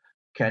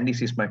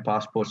 Candice is my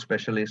passport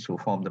specialist who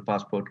formed the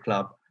Passport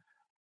Club.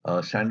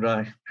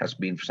 Sandra has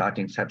been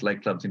starting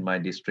satellite clubs in my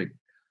district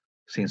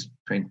since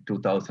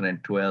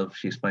 2012.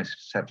 She's my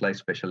satellite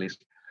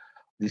specialist.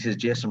 This is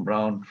Jason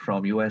Brown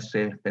from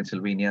USA,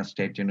 Pennsylvania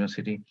State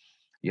University.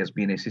 He has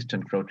been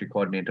assistant Rotary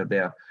coordinator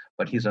there,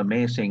 but he's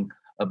amazing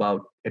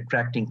about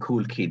attracting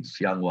cool kids,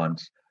 young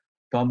ones.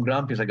 Tom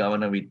Grump is a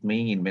governor with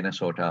me in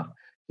Minnesota.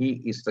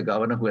 He is the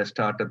governor who has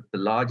started the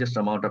largest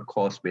amount of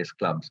cause-based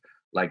clubs,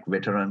 like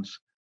veterans.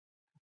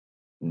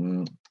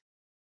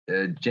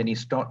 Jenny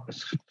Scott,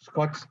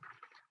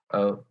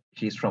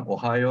 she's from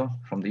Ohio,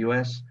 from the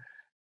US.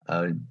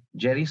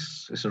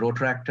 Jerry's is a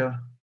Rotaractor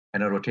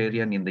and a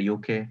Rotarian in the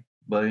UK,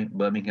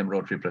 Birmingham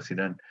Rotary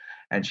president,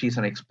 and she's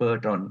an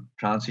expert on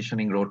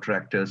transitioning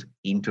Rotaractors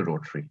into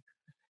Rotary.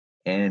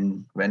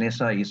 And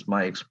Vanessa is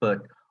my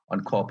expert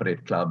on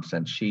corporate clubs,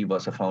 and she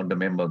was a founder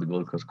member of the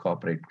Gold Coast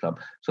Corporate Club.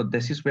 So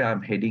this is where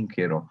I'm heading,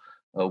 Kero,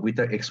 with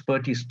an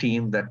expertise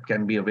team that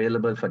can be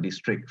available for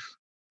districts.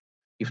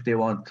 If they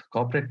want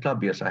corporate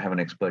club, yes, I have an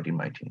expert in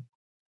my team.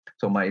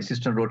 So my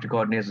assistant Rotary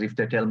coordinators, if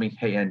they tell me,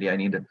 hey, Andy, I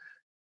need a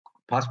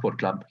passport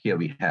club, here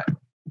we have.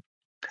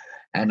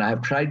 And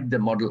I've tried the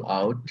model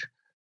out.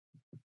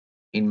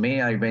 In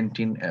May, I went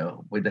in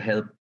with the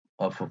help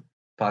of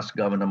past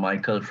Governor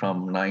Michael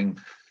from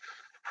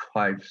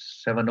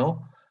 9570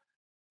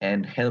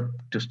 and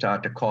helped to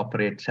start a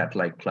corporate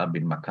satellite club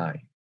in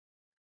Mackay.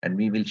 And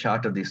we will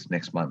charter this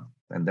next month.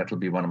 And that will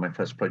be one of my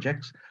first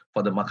projects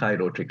for the Mackay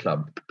Rotary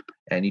Club.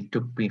 And it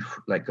took me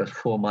like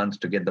 4 months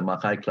to get the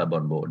Mackay Club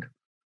on board.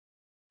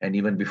 And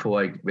even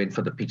before I went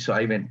for the pitch, so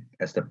I went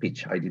as the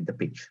pitch, I did the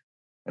pitch,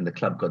 and the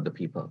club got the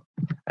people.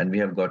 And we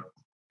have got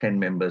 10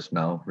 members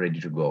now ready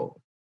to go.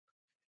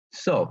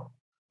 So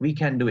we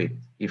can do it.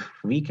 If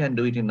we can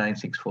do it in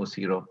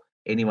 9640,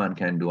 anyone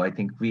can do. I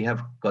think we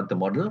have got the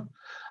model.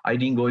 I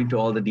didn't go into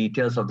all the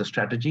details of the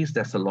strategies.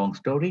 That's a long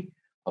story.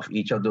 Of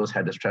each of those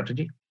had a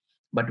strategy,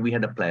 but we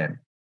had a plan.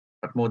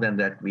 But more than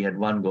that, we had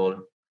one goal,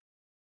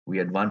 we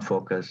had one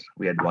focus,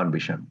 we had one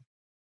vision.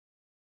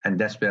 And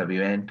that's where we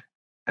went,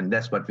 and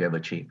that's what we have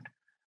achieved.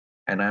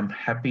 And I'm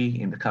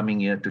happy in the coming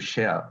year to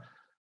share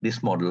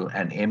this model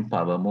and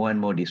empower more and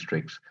more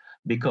districts,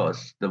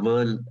 because the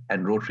world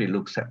and Rotary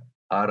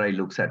RI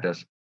looks at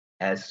us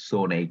as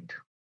Zone 8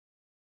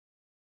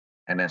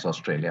 and as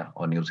Australia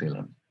or New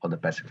Zealand or the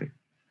Pacific.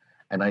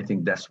 And I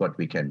think that's what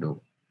we can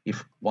do.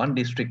 If one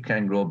district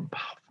can grow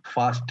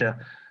faster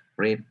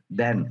rate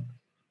than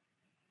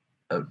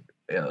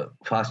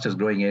fastest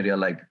growing area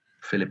like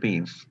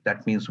Philippines,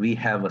 that means we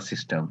have a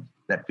system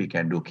that we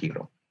can do,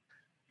 Kiro.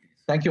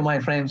 Thank you, my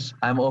friends.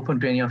 I'm open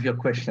to any of your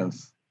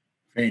questions.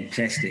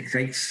 Fantastic.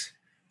 Thanks,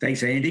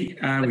 Andy.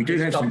 We do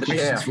have some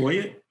questions for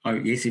you. Oh,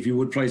 yes, if you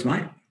would please,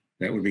 mate.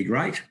 That would be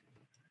great.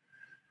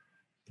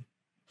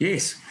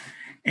 Yes.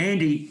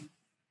 Andy,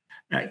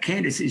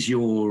 Candice is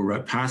your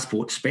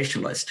passport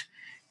specialist.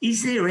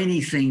 Is there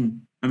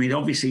anything, I mean,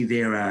 obviously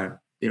there's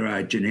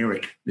a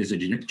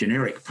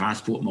generic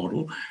passport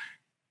model,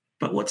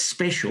 but what's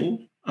special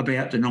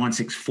about the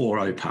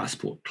 9640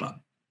 Passport Club?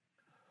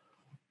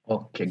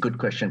 Okay, good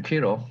question,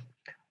 Kiro.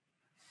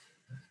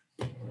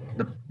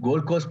 The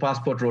Gold Coast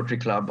Passport Rotary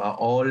Club are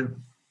all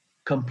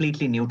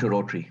completely new to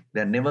Rotary.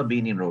 They've never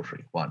been in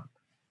Rotary, 1.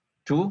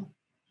 2,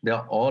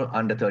 they're all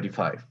under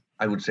 35.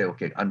 I would say,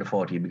 okay, under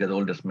 40, because the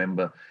oldest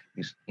member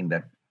is in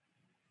that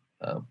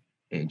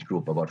age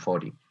group, about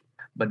 40.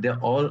 But they're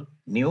all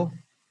new.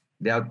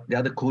 They are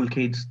the cool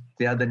kids.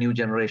 They are the new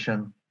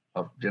generation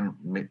of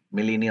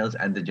millennials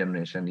and the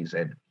Generation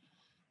Z.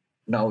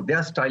 Now,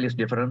 their style is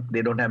different.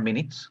 They don't have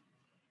minutes.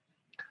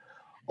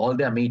 All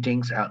their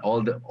meetings,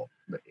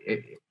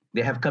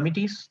 they have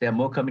committees. There are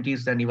more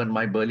committees than even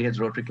my Burley Heads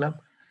Rotary Club.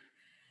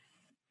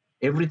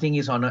 Everything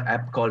is on an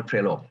app called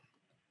Trello.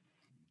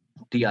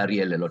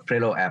 TRELLO,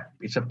 Trello app.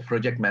 It's a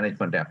project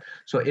management app.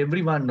 So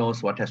everyone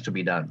knows what has to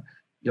be done.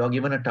 You're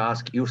given a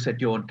task, you set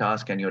your own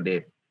task and your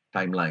day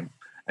timeline.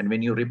 And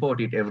when you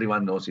report it,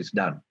 everyone knows it's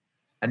done.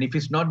 And if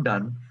it's not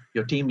done,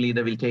 your team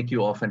leader will take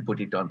you off and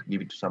put it on,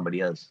 give it to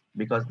somebody else,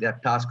 because they are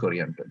task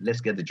oriented.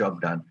 Let's get the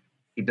job done.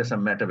 It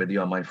doesn't matter whether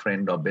you are my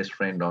friend or best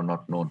friend or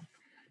not known.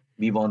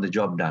 We want the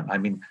job done. I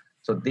mean,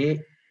 so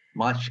they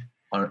march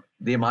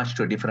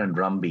to a different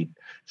drumbeat.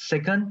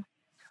 Second,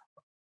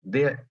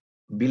 they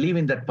believe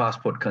in that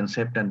passport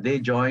concept and they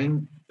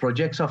join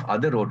projects of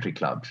other Rotary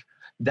clubs.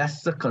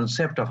 That's the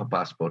concept of a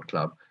passport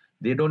club.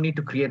 They don't need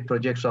to create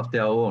projects of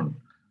their own.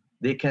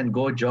 They can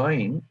go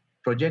join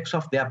projects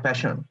of their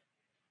passion.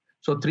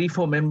 So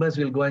 3-4 members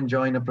will go and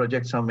join a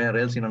project somewhere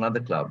else in another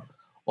club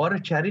or a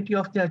charity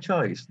of their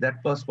choice. That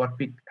was what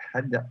we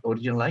had the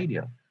original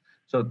idea.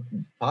 So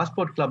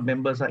passport club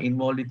members are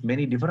involved with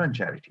many different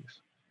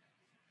charities,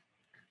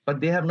 but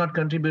they have not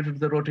contributed to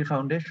the Rotary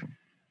Foundation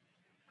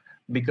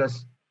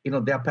because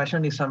their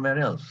passion is somewhere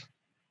else.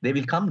 they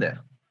will come there.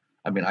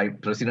 I mean,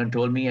 President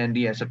told me,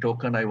 Andy, as a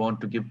token, we want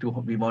to give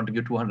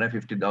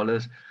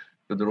 $250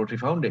 to the Rotary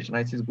Foundation.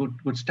 I said,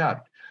 good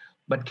start.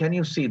 But can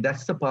you see,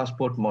 that's the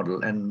passport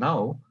model. And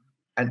now,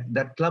 and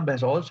that club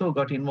has also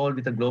got involved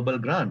with a global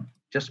grant.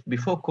 Just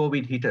before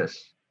COVID hit us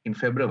in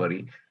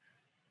February,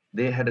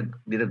 they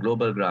did a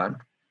global grant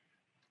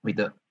with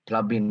a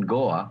club in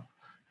Goa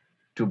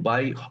to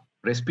buy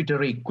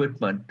respiratory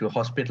equipment to a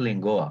hospital in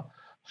Goa.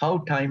 How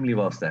timely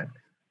was that?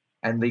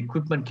 And the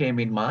equipment came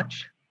in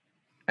March,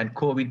 and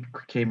COVID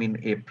came in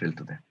April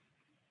to them.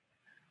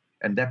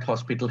 And that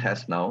hospital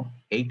has now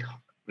 8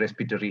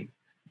 respiratory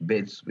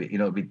beds, with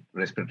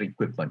respiratory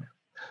equipment.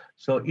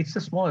 So it's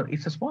a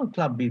small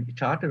club. We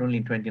chartered only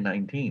in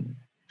 2019,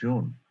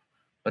 June.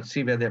 But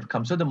see where they've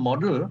come. So the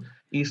model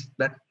is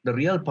that the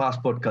real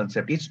passport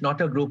concept. It's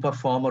not a group of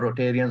former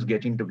Rotarians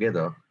getting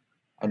together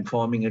and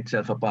forming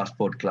itself a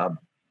passport club.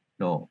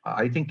 No,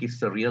 I think it's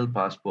the real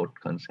passport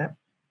concept,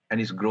 and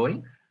it's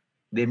growing.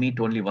 They meet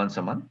only once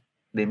a month.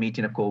 They meet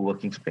in a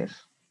co-working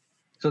space.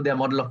 So their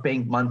model of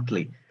paying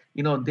monthly,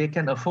 they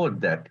can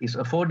afford that. It's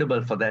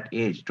affordable for that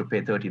age to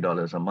pay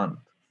 $30 a month.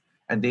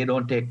 And they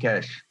don't take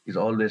cash. It's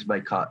always by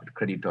card,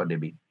 credit or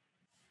debit.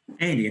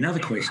 Andy, another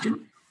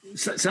question.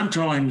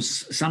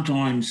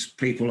 Sometimes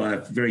people are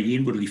very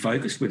inwardly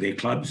focused with their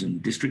clubs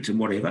and districts and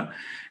whatever,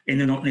 and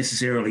they're not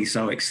necessarily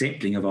so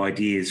accepting of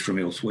ideas from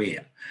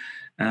elsewhere.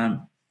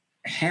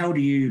 How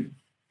do you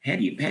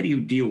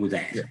deal with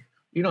that?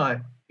 Yeah.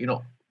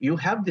 You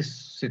have this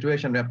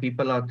situation where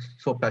people are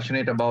so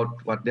passionate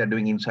about what they're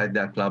doing inside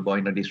their club or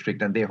in a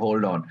district, and they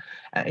hold on.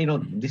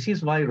 This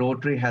is why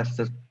Rotary has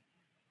the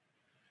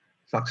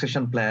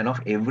succession plan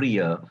of every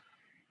year.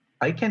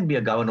 I can be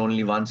a governor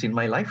only once in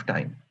my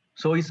lifetime.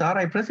 So is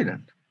RI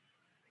president.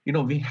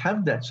 We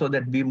have that so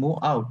that we move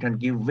out and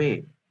give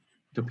way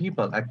to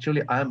people.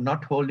 Actually, I am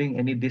not holding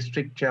any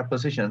district chair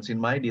positions in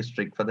my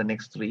district for the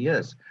next 3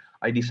 years.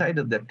 I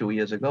decided that 2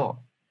 years ago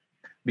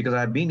because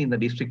I've been in the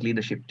district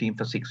leadership team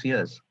for 6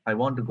 years. I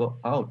want to go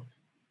out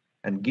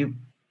and give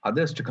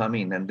others to come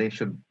in, and they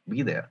should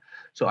be there.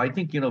 So I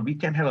think, we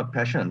can have a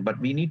passion, but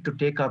we need to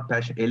take our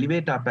passion,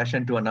 elevate our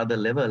passion to another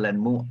level and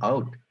move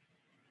out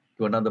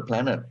to another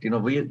planet.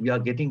 We are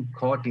getting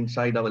caught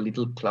inside our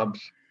little clubs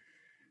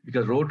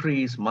because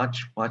Rotary is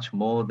much, much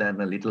more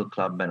than a little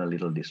club and a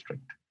little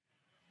district.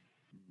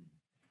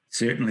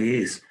 Certainly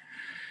is.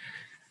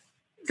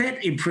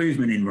 That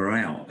improvement in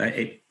morale,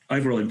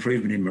 overall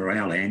improvement in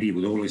morale, Andy,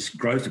 with all this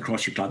growth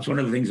across your clubs, one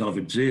of the things I've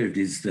observed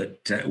is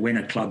that when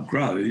a club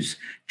grows,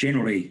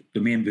 generally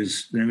the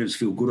members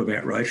feel good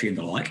about Rotary and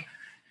the like.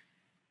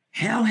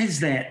 How has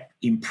that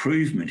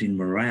improvement in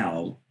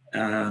morale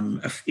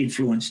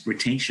influenced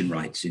retention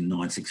rates in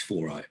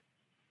 9640?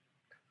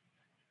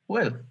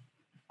 Well,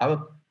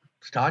 our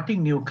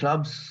starting new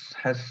clubs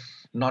has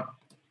not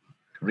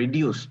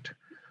reduced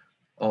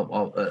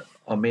or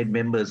made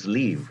members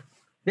leave.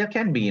 There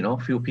can be,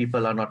 few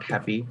people are not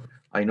happy.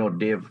 I know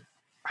Dave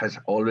has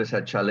always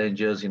had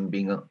challenges in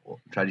being a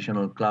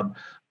traditional club.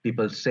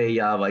 People say,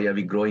 yeah, why are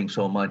we growing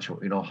so much?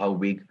 How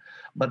big?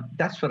 But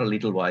that's for a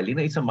little while.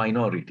 It's a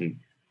minority.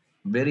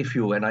 Very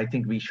few, and I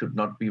think we should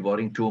not be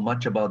worrying too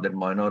much about that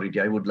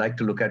minority. I would like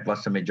to look at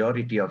what's the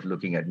majority of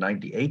looking at.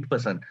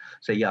 98%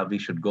 say, yeah, we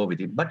should go with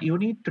it. But you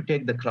need to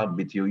take the club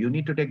with you. You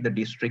need to take the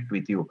district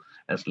with you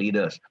as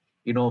leaders.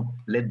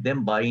 Let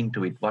them buy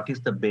into it. What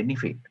is the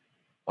benefit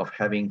of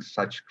having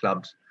such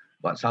clubs?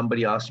 But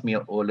somebody asked me,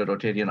 older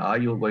Rotarian, are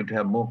you going to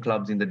have more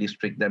clubs in the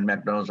district than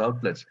McDonald's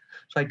outlets?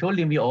 So I told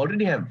him we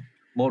already have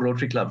more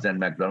Rotary clubs than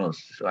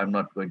McDonald's, so I'm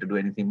not going to do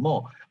anything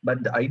more.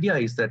 But the idea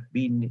is that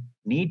we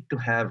need to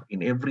have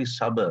in every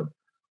suburb,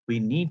 we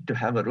need to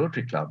have a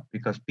Rotary club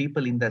because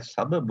people in that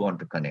suburb want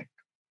to connect.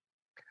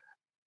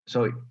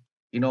 So,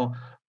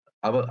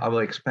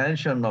 our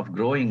expansion of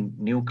growing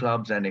new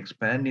clubs and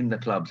expanding the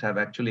clubs have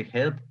actually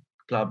helped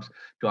clubs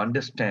to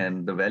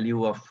understand the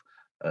value of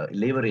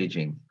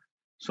leveraging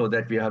so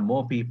that we have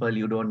more people.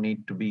 You don't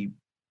need to be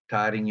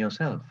tiring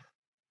yourself.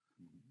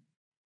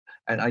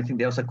 And I think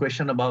there was a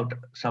question about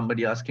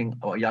somebody asking,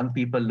 young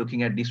people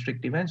looking at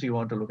district events. You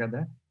want to look at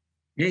that?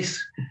 Yes.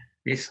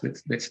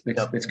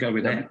 Let's go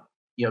with that.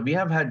 Yeah, we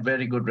have had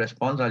very good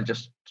response. I'll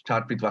just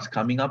start with what's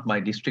coming up. My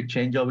district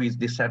changeover is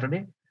this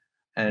Saturday,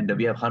 and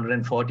we have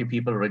 140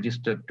 people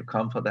registered to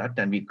come for that,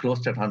 and we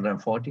closed at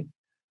 140.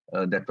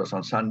 That was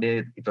on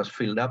Sunday. It was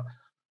filled up.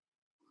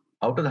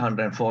 Out of the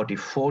 140,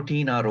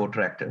 14 are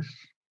Rotaractors,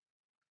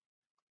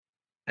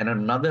 and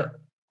another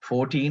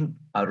 14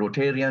 are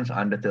Rotarians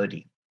under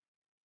 30.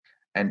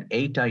 And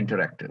 8 are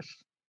interactors.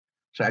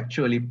 So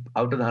actually,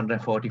 out of the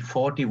 140,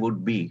 40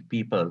 would be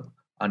people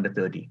under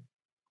 30.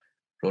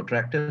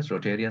 Rotaractors,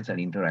 Rotarians, and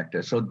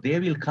interactors. So they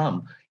will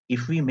come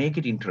if we make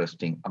it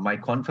interesting. My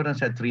conference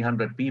had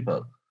 300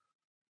 people.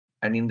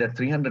 And in that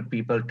 300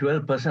 people,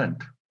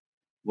 12%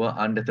 were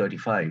under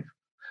 35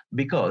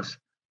 because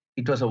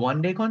it was a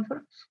one-day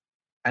conference.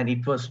 And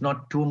it was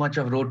not too much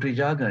of Rotary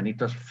jargon.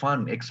 It was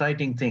fun,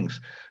 exciting things.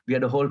 We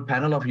had a whole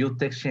panel of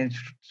youth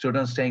exchange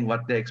students saying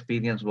what their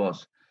experience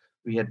was.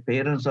 We had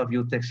parents of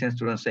youth exchange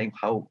students saying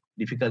how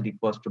difficult it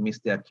was to miss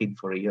their kid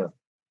for a year.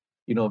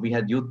 We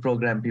had youth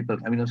program people.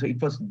 So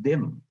it was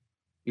them.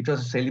 It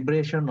was a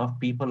celebration of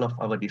people of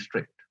our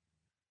district.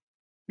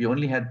 We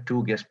only had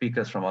 2 guest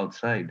speakers from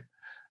outside,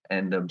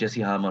 and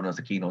Jesse Harmon was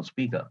the keynote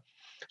speaker.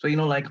 So,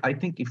 I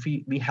think if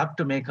we have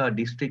to make our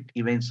district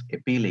events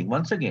appealing,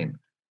 once again,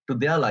 to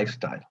their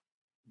lifestyle.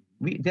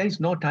 There is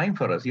no time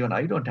for us. Even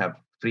I don't have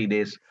 3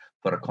 days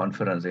for a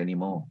conference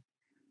anymore.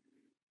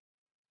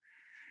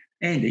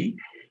 Andy,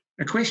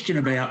 a question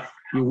about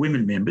your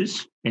women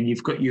members, and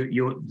you've got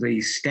the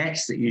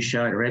stats that you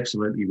showed are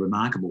absolutely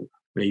remarkable,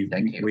 where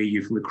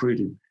you've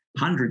recruited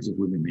hundreds of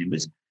women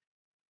members. A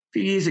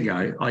few years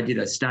ago, I did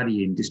a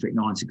study in District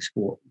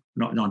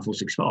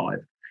 9465,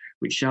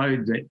 which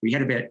showed that we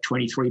had about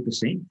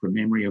 23% from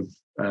memory of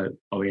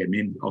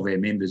our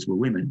members were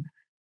women,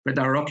 but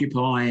they were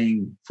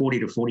occupying 40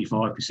 to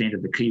 45%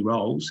 of the key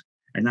roles,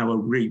 and they were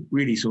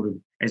really sort of,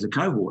 as a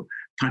cohort,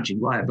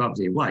 punching way above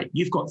their weight.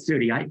 You've got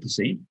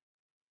 38%.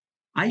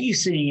 Are you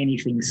seeing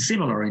anything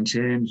similar in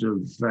terms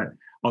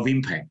of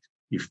impact?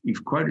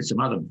 You've quoted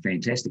some other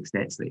fantastic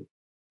stats there.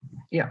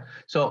 Yeah,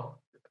 so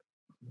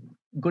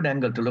good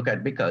angle to look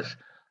at, because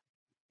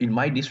in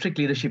my district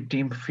leadership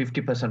team,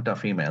 50% are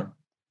female,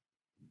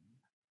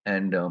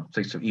 and so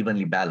it's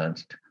evenly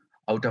balanced.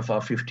 Out of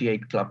our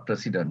 58 club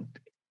president,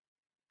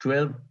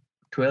 12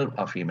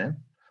 are female.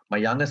 My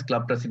youngest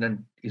club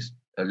president is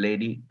a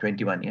lady,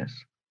 21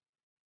 years.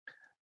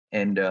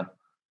 And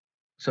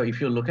so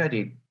if you look at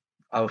it,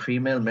 our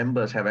female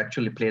members have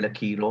actually played a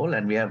key role,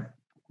 and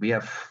we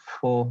have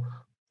 4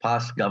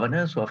 past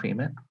governors who are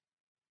female.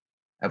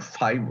 I have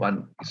 5,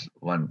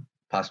 one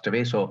passed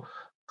away. So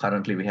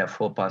currently we have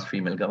 4 past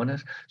female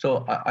governors.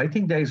 So I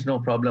think there is no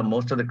problem.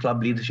 Most of the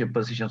club leadership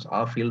positions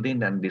are filled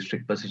in and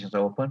district positions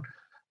are open.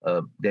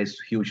 There's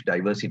huge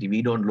diversity.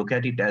 We don't look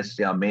at it as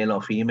they are male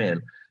or female.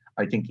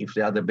 I think if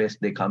they are the best,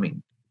 they come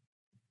in.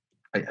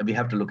 We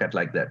have to look at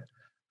like that.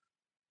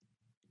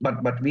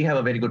 But we have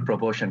a very good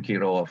proportion,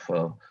 Kiro,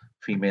 of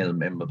female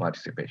member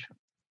participation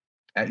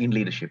in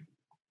leadership.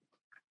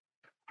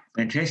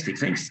 Fantastic.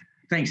 Thanks,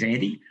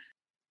 Andy.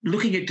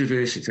 Looking at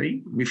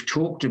diversity, we've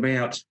talked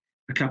about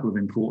a couple of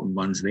important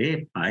ones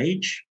there,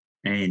 age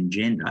and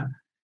gender.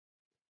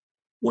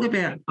 What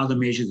about other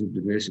measures of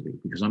diversity?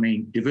 Because,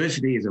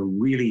 diversity is a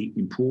really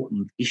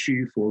important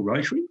issue for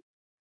Rotary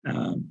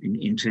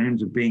in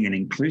terms of being an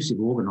inclusive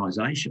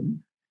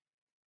organisation.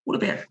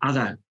 What about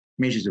other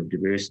measures of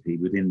diversity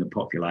within the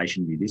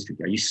population of your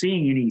district? Are you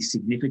seeing any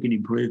significant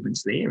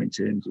improvements there in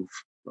terms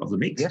of the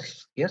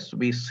mix? Yes,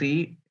 we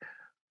see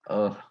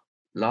a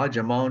large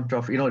amount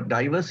of,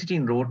 diversity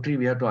in Rotary.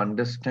 We have to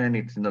understand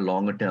it's in the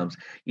longer terms.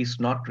 It's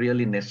not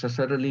really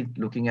necessarily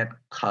looking at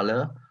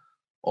color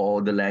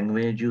or the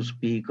language you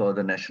speak or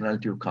the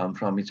nationality you come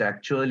from. It's our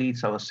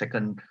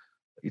second,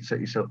 it's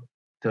a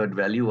third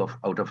value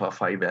out of our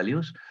 5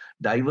 values.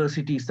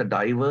 Diversity is the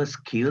diverse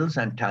skills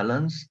and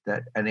talents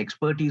and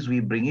expertise we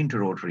bring into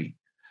Rotary.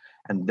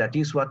 And that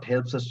is what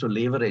helps us to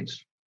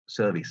leverage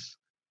service.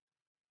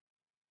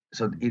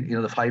 So,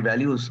 the 5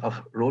 values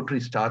of Rotary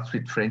starts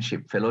with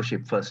friendship,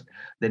 fellowship first,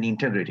 then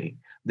integrity,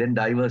 then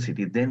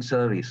diversity, then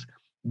service,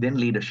 then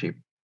leadership.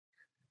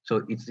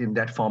 So it's in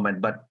that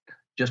format. But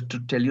just to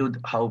tell you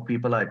how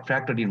people are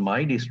attracted in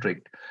my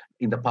district,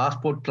 in the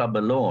Passport Club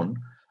alone,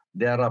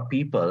 there are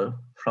people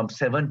from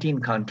 17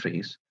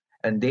 countries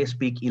and they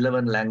speak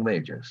 11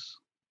 languages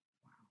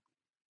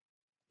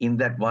in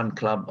that one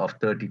club of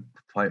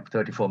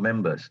 34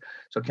 members.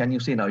 So can you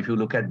see now, if you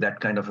look at that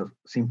kind of a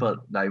simple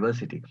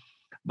diversity,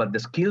 but the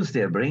skills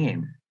they're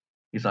bringing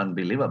is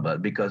unbelievable,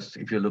 because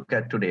if you look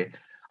at today,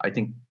 I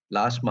think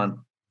last month,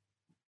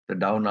 the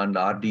Down Under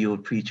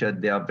RDU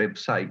featured their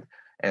website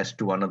as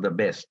to one of the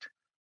best.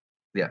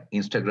 Their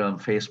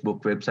Instagram,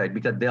 Facebook website,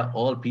 because they are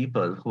all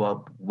people who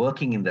are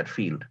working in that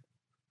field.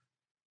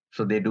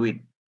 So they do it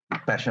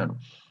with passion.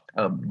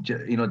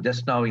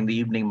 Just now in the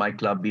evening, my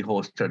club, we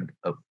hosted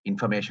an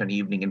information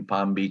evening in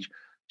Palm Beach,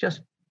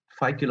 just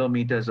 5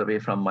 kilometers away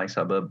from my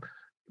suburb,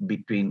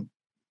 between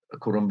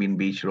Currumbin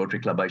Beach, Rotary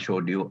Club I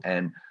showed you,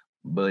 and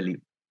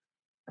Burleigh.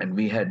 And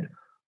we had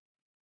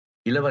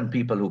 11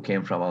 people who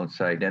came from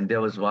outside. And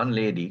there was one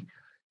lady,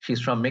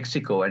 she's from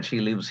Mexico and she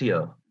lives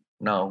here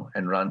now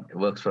and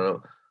works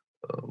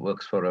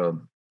for a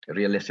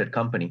real estate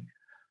company.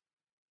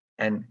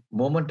 And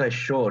moment I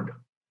showed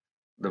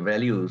the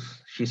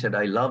values, she said,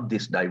 I love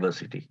this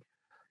diversity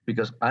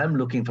because I'm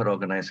looking for an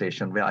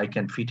organization where I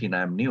can fit in.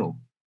 I'm new.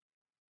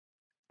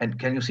 And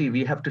can you see,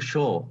 we have to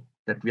show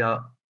that we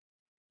are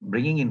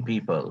bringing in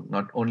people,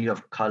 not only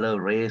of color,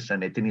 race,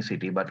 and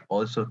ethnicity, but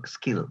also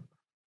skill.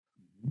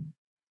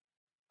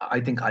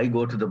 I think I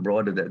go to the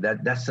broader,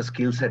 that's the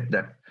skill set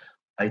that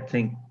I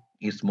think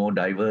is more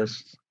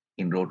diverse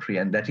in Rotary,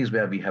 and that is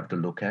where we have to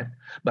look at.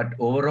 But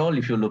overall,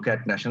 if you look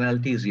at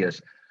nationalities,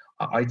 yes,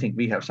 I think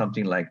we have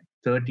something like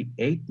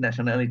 38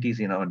 nationalities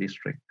in our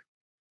district.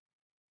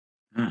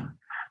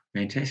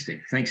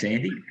 Fantastic. Thanks,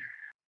 Andy.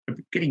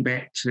 Getting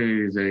back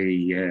to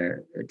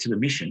the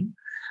mission,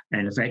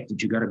 and the fact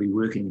that you've got to be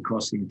working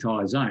across the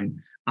entire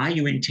zone, are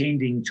you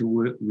intending to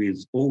work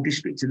with all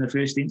districts in the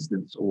first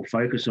instance, or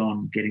focus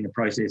on getting the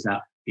process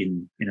up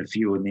in a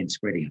few and then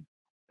spreading it?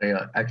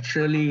 Yeah,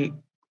 actually,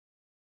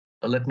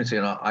 let me say,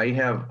 I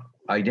have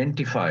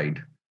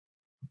identified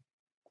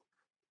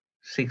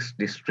 6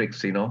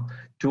 districts,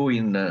 2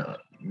 in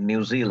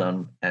New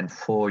Zealand and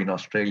 4 in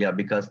Australia,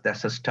 because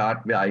that's a start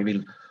where I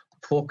will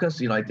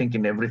focus. I think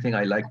in everything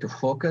I like to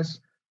focus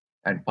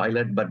and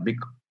pilot, but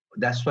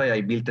that's why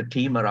I built a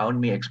team around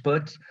me,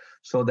 experts,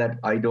 so that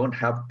I don't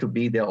have to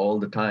be there all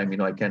the time.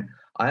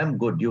 I am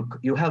good.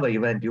 You have an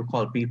event, you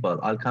call people,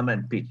 I'll come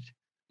and pitch.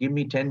 Give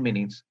me 10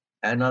 minutes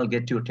and I'll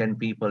get you 10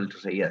 people to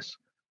say, yes,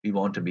 we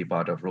want to be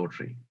part of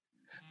Rotary.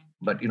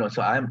 But,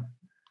 so I'm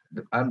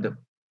the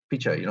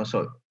pitcher,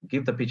 so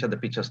give the pitcher the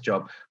pitcher's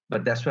job.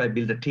 But that's why I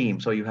build a team.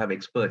 So you have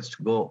experts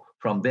to go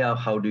from there.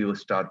 How do you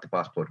start the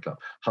passport club?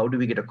 How do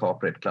we get a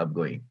corporate club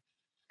going?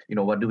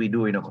 What do we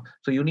do?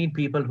 So you need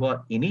people who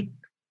are in it,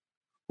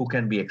 who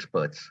can be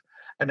experts.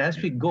 And as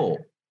we go,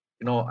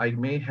 I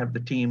may have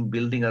the team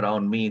building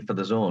around me for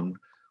the zone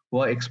who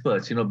are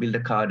experts, build a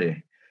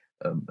cadre.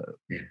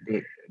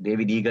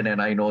 David Egan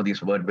and I know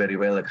this word very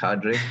well, a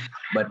cadre,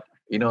 but,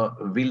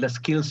 build a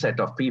skill set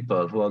of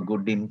people who are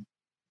good in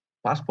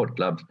passport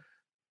clubs,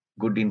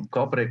 good in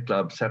corporate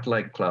clubs,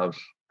 satellite clubs,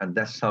 and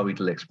that's how it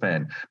will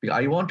expand. Because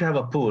I want to have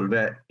a pool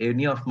where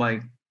any of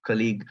my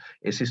colleague,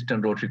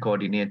 assistant Rotary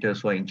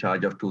coordinators who are in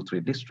charge of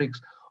 2-3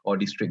 districts, or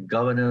district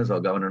governors or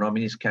governor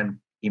nominees can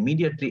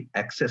immediately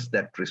access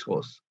that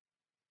resource,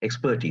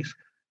 expertise.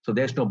 So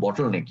there's no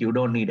bottleneck. You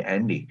don't need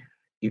Andy.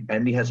 If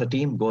Andy has a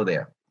team, go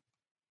there,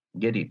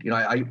 get it.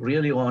 I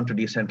really want to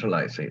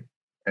decentralize it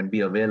and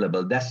be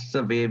available. That's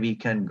the way we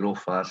can grow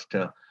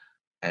faster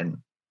and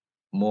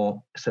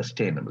more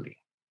sustainably.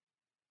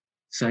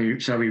 So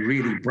we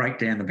really break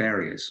down the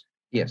barriers.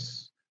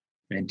 Yes.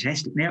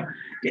 Fantastic. Now,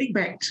 getting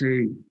back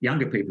to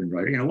younger people in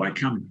Rotary, I want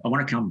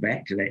to come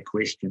back to that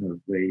question of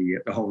the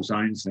whole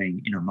zone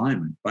thing in a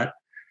moment. But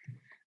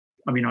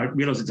I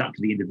realise it's up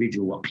to the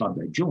individual what club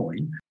they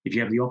join. If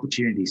you have the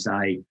opportunity,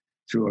 say,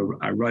 through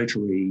a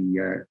Rotary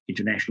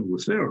international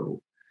referral,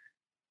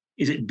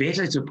 is it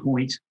better to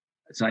point,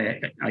 say,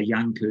 a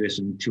young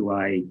person to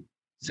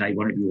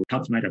one of your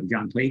clubs made up of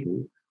young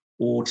people,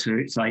 or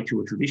to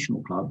a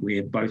traditional club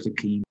where both are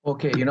keen?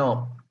 Okay,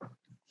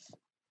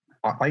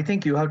 I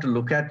think you have to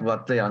look at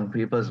what the young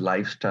people's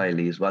lifestyle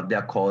is, what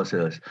their cause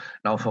is.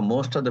 Now, for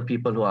most of the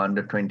people who are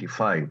under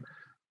 25,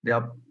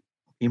 their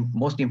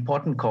most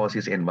important cause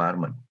is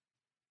environment,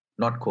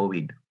 not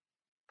COVID.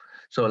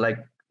 So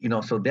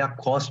so they are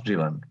cause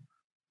driven.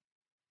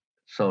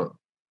 So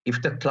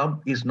if the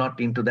club is not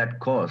into that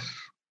cause,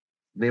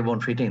 they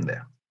won't fit in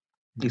there.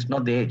 It's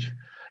not the age.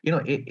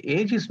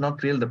 Age is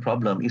not really the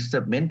problem. It's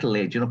the mental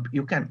age.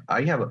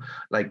 I have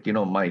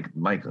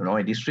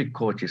my district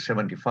coach is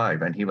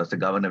 75 and he was the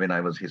governor when I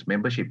was his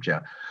membership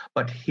chair,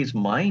 but his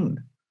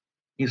mind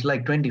is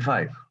like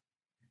 25.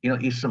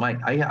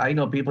 I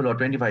know people who are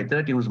 25,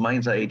 30 whose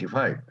minds are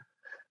 85,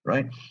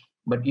 right?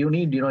 But you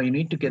need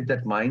to get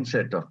that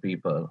mindset of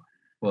people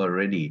who are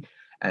ready.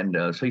 And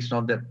so it's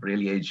not that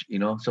really age,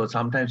 so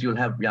sometimes you'll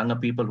have younger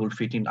people who'll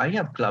fit in. I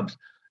have clubs.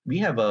 We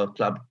have a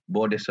club,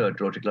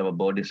 Bodesert, Rotary Club of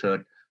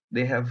Bodesert.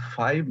 They have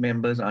 5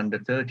 members under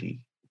 30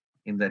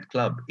 in that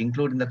club,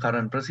 including the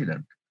current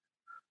president.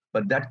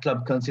 But that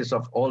club consists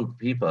of all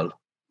people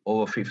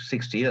over 50,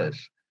 60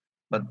 years.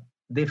 But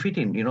they fit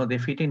in, they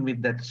fit in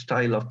with that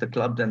style of the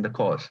clubs and the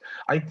cause.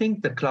 I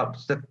think the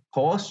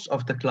cause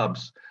of the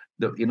clubs,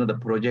 the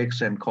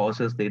projects and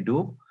causes they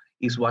do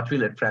is what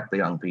will attract the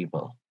young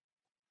people.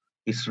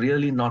 It's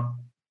really not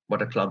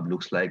what a club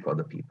looks like or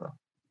the people.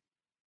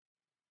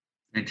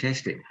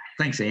 Fantastic.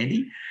 Thanks,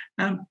 Andy.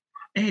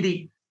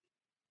 Andy,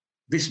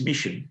 this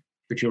mission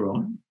that you're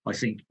on, I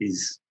think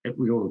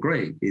we all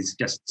agree, is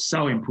just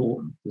so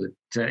important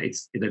that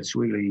it's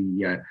really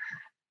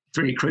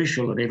very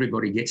crucial that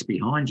everybody gets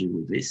behind you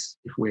with this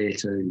if we're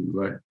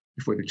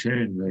to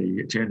turn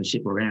the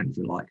ship around, if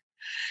you like.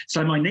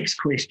 So my next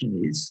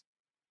question is,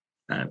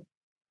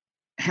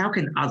 how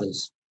can all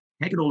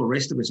the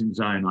rest of us in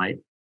Zone 8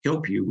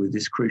 help you with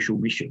this crucial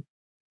mission?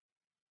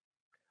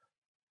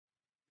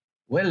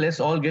 Well,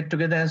 let's all get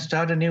together and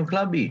start a new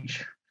club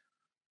each.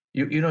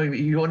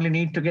 You only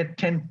need to get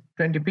 10,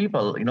 20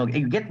 people.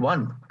 You get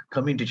one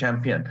community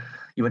champion.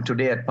 Even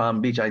today at Palm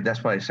Beach,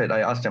 that's why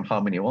I asked them how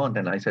many you want,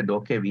 and I said,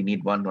 okay, we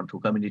need one or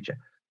two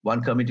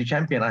one community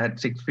champion. I had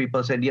 6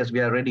 people said, yes,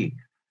 we are ready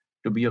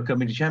to be your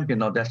community champion.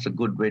 Now that's a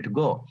good way to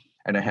go.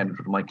 And I handed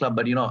it to my club.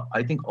 But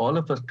I think all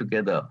of us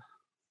together,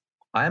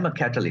 I am a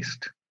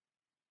catalyst.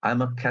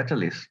 I'm a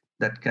catalyst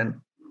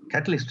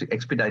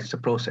expedites the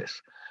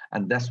process.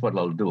 And that's what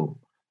I'll do.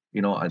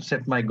 I'll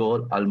set my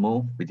goal, I'll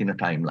move within a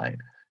timeline.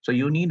 So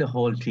you need a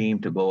whole team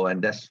to go,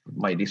 and that's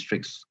my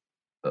district's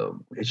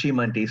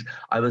achievement is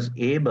I was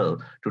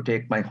able to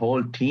take my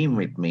whole team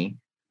with me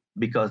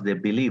because they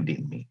believed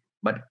in me.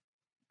 But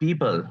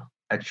people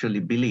actually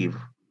believe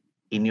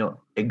in your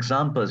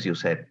examples you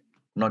said,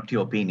 not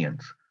your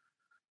opinions.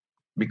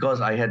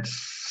 because I had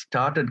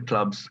started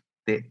clubs,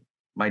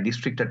 my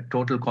district had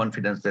total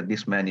confidence that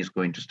this man is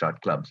going to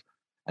start clubs.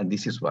 And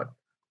this is what.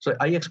 So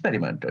I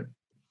experimented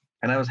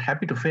and I was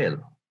happy to fail.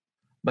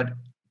 But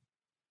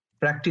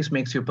practice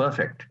makes you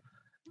perfect.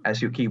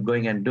 As you keep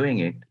going and doing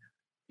it,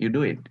 you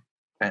do it.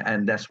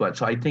 And that's what.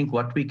 So I think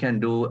what we can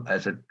do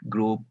as a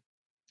group,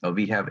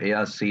 we have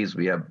ARCs,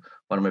 we have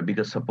one of my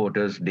biggest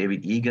supporters,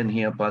 David Egan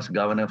here, past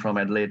governor from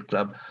Adelaide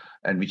Club,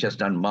 and which has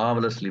done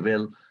marvelously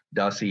well.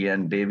 Darcy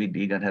and David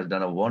Egan has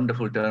done a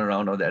wonderful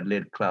turnaround of the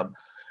Adelaide Club.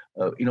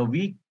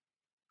 We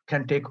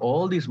can take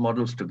all these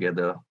models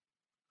together,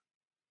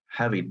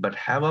 but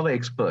have our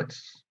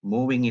experts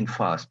moving in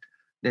fast.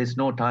 There's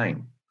no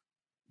time.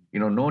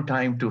 No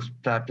time to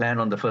plan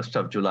on the 1st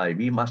of July.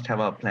 We must have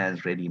our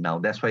plans ready now.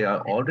 That's why I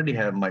already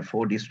have my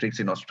 4 districts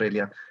in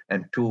Australia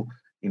and 2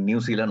 in New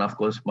Zealand. Of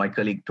course, my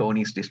colleague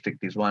Tony's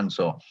district is one.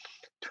 So,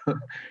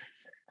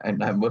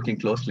 and I'm working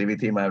closely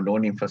with him. I've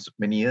known him for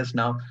many years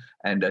now.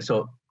 And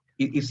so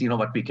it's,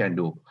 what we can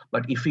do.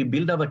 But if we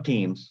build our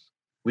teams,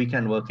 we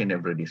can work in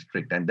every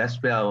district. And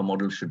that's where our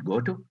model should go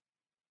to,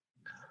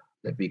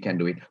 that we can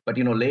do it. But,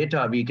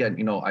 later we can,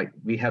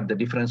 we have the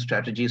different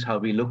strategies, how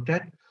we looked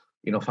at.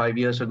 5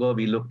 years ago,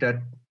 we looked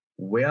at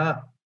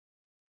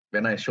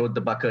when I showed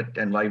the bucket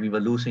and why we were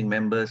losing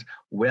members,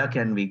 where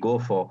can we go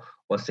for?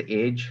 What's the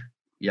age,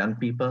 young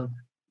people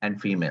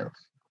and females?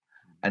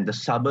 And the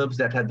suburbs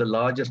that had the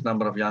largest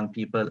number of young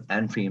people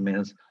and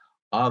females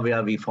are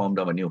where we formed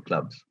our new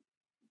clubs.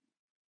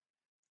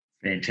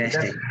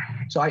 Fantastic.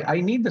 So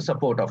I need the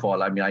support of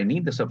all. I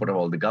need the support of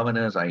all the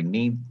governors. I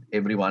need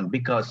everyone,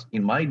 because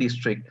in my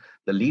district,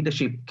 the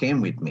leadership came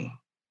with me.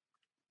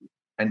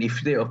 And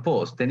if they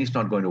oppose, then it's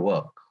not going to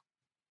work.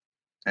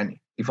 And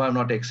if I'm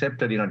not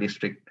accepted in a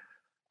district,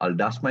 I'll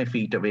dust my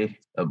feet away.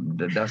 I'll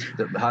dust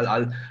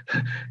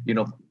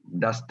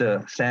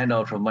the sand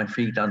out of my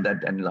feet on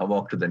that, and I'll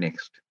walk to the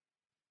next.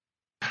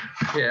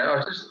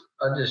 Yeah,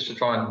 I just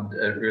find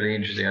it really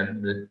interesting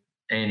that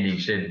Andy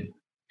said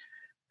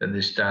that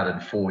this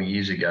started 4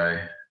 years ago,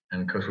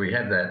 and because we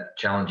have that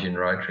challenge in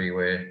Rotary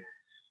where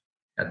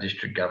our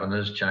district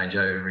governors change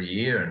every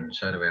year, and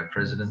so do our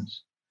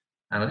presidents.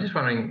 And I'm just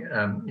wondering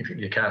if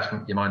you cast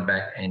your mind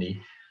back,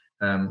 Andy,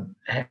 how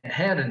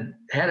did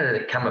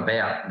it come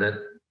about that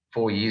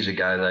 4 years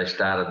ago they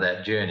started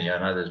that journey? I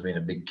know there's been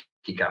a big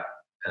kick up,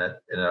 and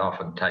it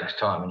often takes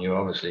time, and you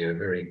obviously are a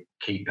very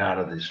key part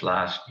of this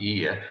last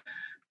year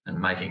and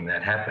making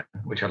that happen,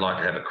 which I'd like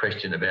to have a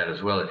question about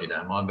as well, if you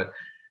don't mind. But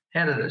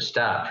how did it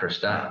start for a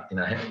start?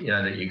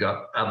 That you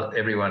got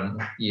everyone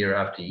year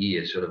after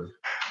year sort of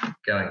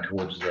going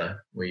towards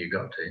where you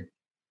got to.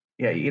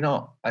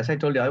 Yeah, as I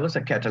told you, I was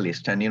a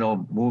catalyst, and,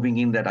 moving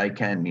in that I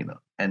can,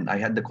 and I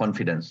had the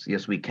confidence,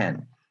 yes, we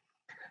can.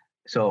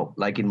 So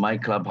like in my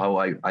club, how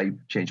I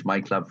changed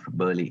my club from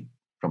Burley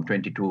from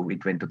 22,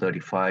 it went to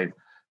 35.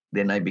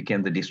 Then I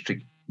became the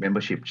district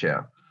membership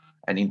chair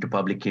and into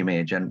public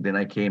image. And then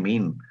I came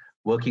in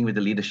working with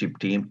the leadership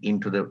team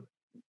into the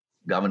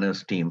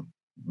governor's team,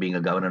 being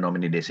a governor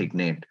nominee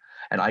designate.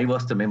 And I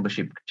was the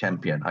membership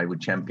champion. I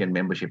would champion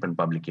membership and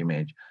public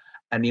image.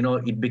 And,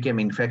 it became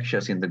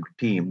infectious in the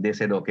team. They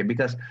said, okay,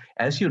 because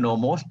as you know,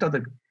 most of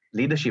the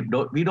leadership,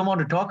 we don't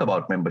want to talk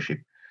about membership.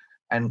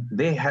 And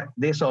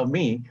they saw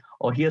me,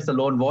 here's the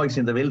lone voice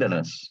in the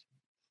wilderness.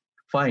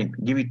 Fine,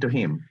 give it to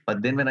him.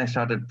 But then when I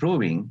started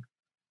proving,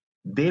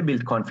 they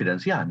built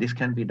confidence. Yeah, this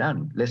can be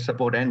done. Let's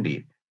support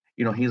Andy.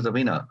 He's the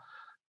winner.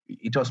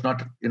 It was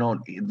not,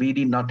 we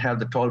did not have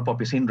the tall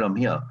poppy syndrome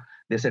here.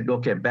 They said,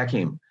 okay, back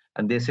him.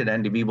 And they said,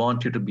 Andy, we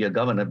want you to be a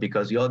governor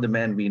because you're the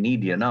man we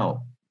need here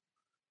now.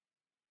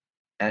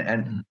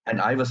 And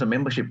I was a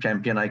membership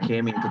champion. I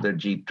came into the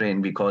G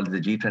train. We called the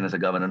G train as a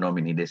governor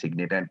nominee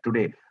designate. And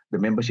today, the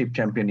membership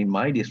champion in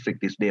my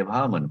district is Dave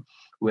Harmon,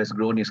 who has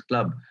grown his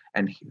club.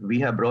 And we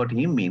have brought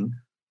him in,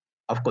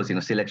 of course, in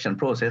a selection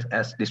process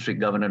as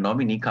district governor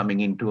nominee coming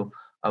into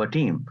our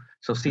team.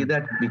 So see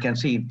that we can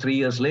see 3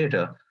 years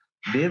later,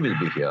 Dave will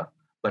be here,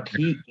 but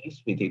he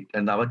is with it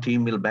and our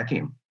team will back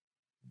him.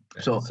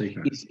 So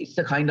it's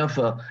a kind of,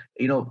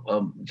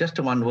 just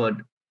one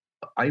word.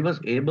 I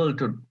was able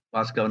to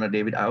ask Governor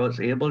David, I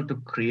was able to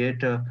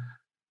create a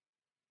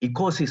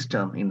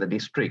ecosystem in the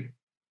district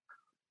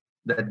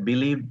that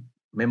believed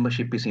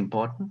membership is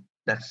important.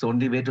 That's the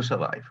only way to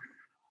survive.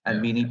 And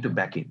we need to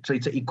back it. So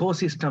it's an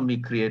ecosystem we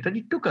created.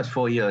 It took us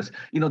 4 years.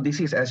 This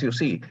is, as you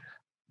see,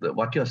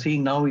 what you're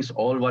seeing now is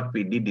all what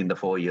we did in the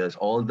 4 years,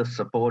 all the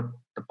support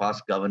the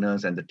past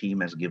governors and the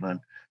team has given,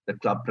 the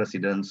club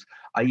presidents.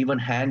 I even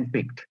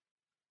handpicked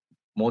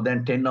more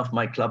than 10 of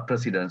my club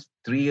presidents.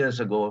 3 years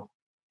ago,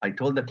 I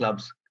told the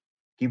clubs,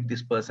 keep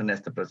this person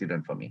as the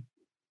president for me.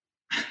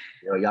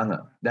 You're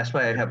younger. That's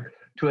why I have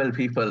 12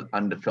 people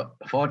under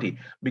 40,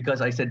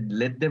 because I said,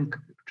 let them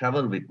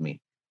travel with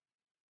me.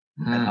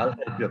 And I'll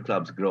help your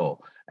clubs grow.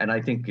 And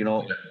I think,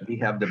 we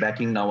have the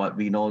backing now.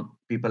 We know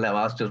people have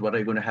asked us, what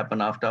are going to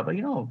happen after? But,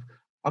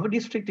 our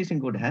district is in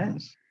good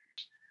hands.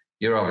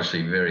 You're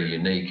obviously very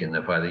unique in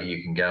the way that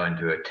you can go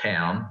into a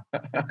town,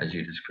 as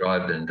you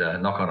described, and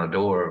knock on a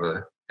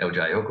door of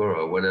LJ Hooker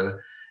or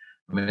whatever.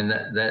 I mean,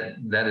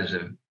 that is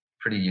a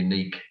pretty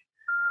unique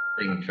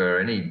thing for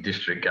any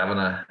district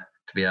governor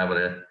to be able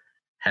to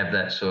have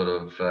that sort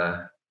of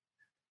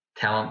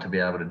talent to be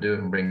able to do it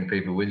and bring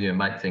people with you and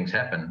make things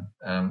happen.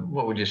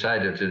 What would you say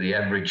to the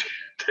average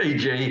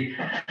DG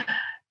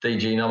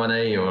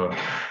nominee or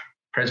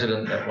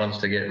president that wants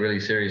to get really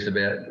serious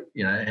about,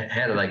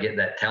 how do they get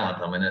that talent?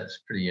 I mean, it's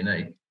pretty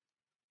unique.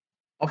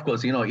 Of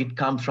course, it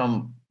comes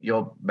from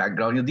your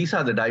background. These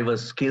are the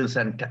diverse skills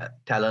and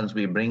talents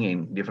we bring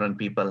in, different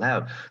people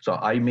have. So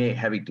I may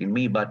have it in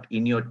me, but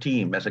in your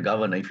team as a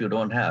governor, if you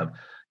don't have,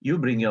 you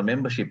bring your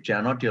membership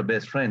chair, not your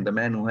best friend, the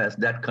man who has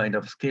that kind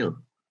of skill,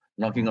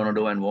 knocking on a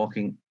door and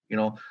walking,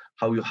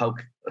 how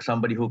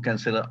somebody who can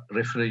sell a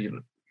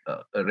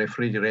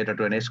refrigerator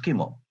to an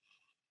Eskimo,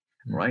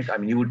 right? I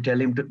mean, you would tell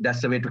him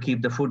that's the way to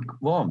keep the food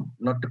warm,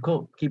 not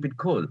to keep it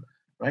cold,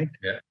 right?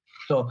 Yeah.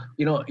 So,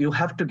 you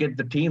have to get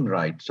the team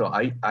right. So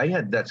I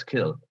had that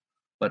skill,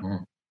 but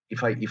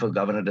if a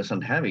governor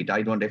doesn't have it,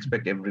 I don't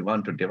expect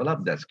everyone to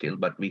develop that skill,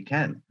 but we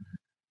can.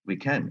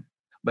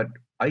 But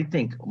I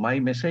think my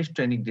message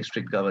to any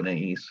district governor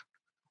is,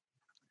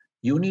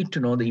 you need to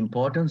know the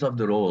importance of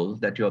the role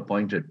that you're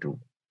appointed to.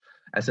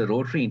 As a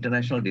Rotary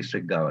International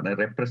District Governor,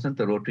 represent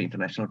the Rotary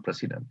International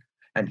President,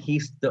 and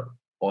he's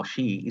or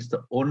she is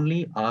the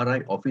only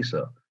RI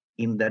officer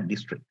in that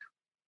district.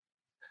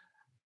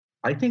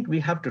 I think we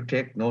have to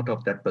take note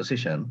of that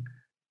position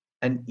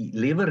and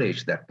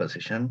leverage that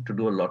position to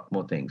do a lot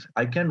more things.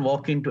 I can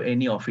walk into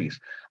any office.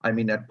 I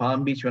mean, at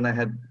Palm Beach, when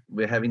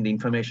we're having the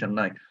information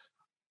night,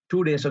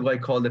 2 days ago, I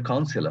called the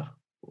councillor,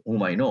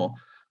 whom I know.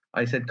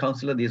 I said,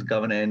 Councillor, this is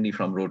Governor Andy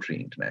from Rotary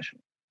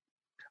International.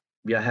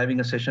 We are having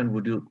a session.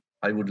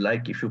 I would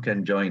like if you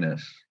can join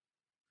us.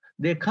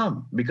 They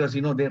come because,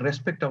 they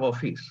respect our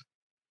office.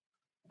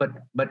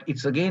 But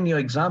it's again your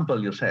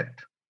example you set.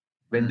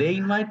 When they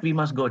invite, we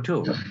must go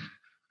too.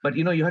 But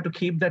you have to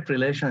keep that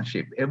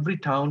relationship. Every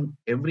town,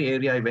 every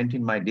area I went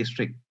in my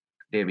district,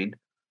 David,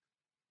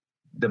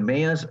 the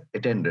mayors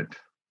attended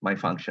my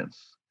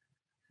functions.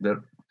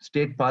 The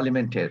state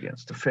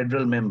parliamentarians, the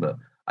federal member.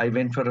 I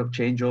went for a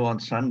changeover on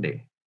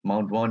Sunday,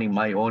 Mount Warning,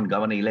 my own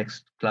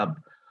governor-elect's club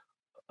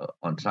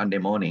on Sunday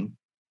morning,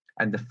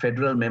 and the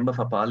federal member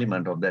for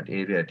parliament of that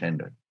area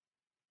attended.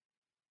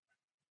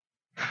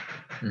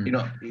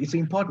 It's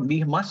important.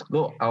 We must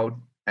go out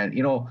and,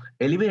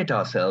 elevate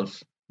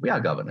ourselves. We are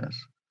governors.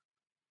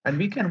 And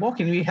we can walk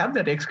in. We have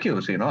that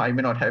excuse, I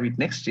may not have it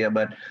next year,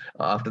 but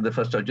after the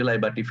 1st of July,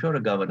 but if you're a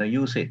governor,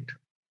 use it.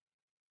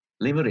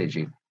 Leverage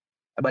it.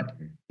 But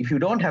if you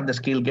don't have the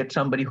skill, get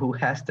somebody who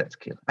has that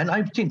skill. And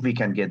I think we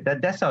can get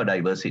that. That's our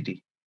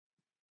diversity.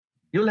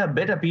 You'll have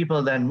better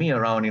people than me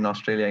around in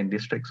Australia in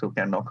districts who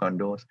can knock on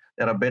doors.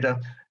 There are better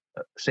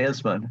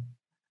salesmen,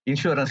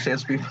 insurance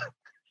salespeople.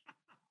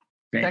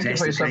 Thank you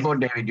for your support,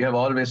 David. You have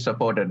always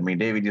supported me.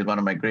 David is one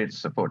of my great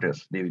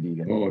supporters, David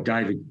Egan. Oh,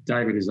 David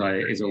is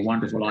a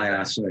wonderful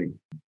ARC.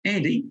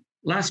 Andy,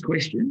 last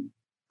question.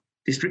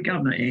 District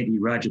Governor Andy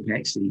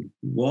Rajapakse,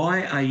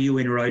 why are you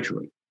in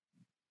Rotary?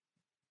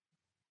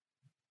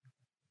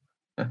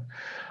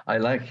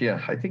 I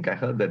think I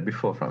heard that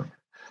before from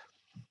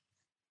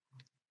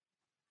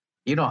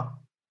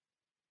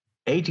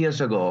 8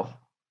 years ago,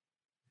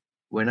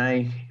 when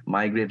I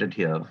migrated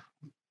here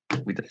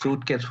with a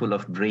suitcase full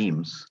of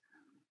dreams,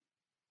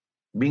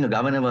 being a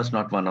governor was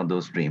not one of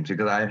those dreams,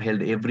 because I've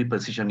held every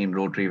position in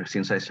Rotary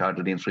since I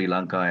started in Sri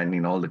Lanka and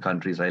in all the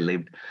countries I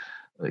lived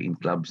in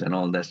clubs and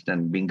all that.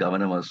 And being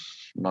governor was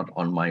not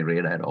on my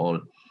radar at all.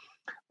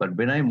 But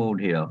when I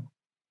moved here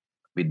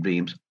with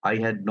dreams, I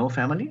had no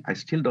family. I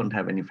still don't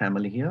have any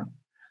family here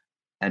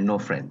and no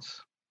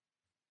friends.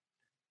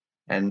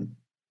 And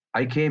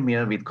I came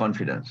here with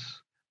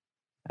confidence.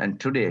 And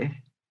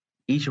today,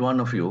 each one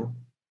of you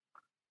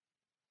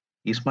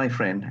is my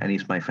friend and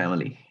is my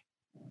family.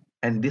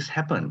 And this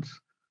happens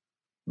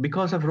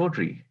because of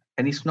Rotary.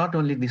 And it's not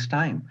only this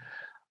time.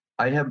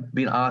 I have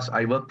been asked,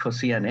 I worked for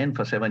CNN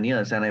for 7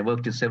 years and I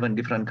worked in 7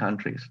 different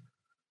countries.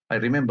 I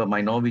remember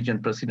my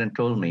Norwegian president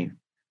told me,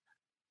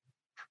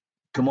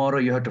 tomorrow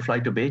you have to fly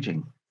to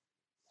Beijing.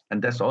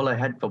 And that's all I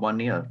had for 1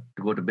 year,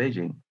 to go to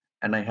Beijing.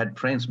 And I had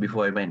friends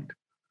before I went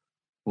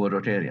who were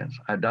Rotarians.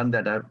 I've done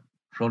that. I've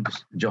flown to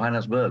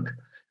Johannesburg,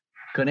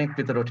 connect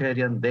with a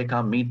Rotarian, they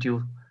come meet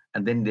you,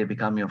 and then they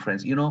become your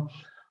friends.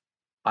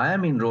 I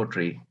am in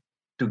Rotary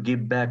to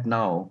give back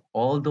now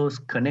all those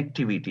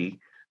connectivity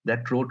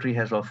that Rotary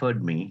has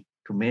offered me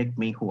to make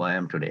me who I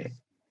am today.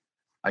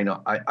 I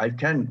know I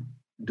can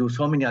do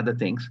so many other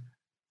things,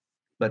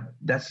 but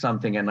that's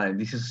something, and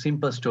this is a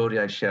simple story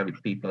I share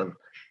with people.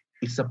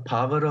 It's the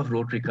power of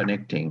Rotary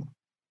connecting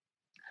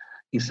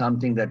is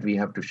something that we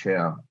have to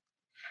share.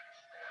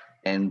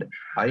 And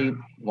I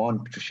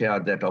want to share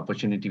that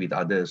opportunity with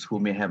others who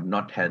may have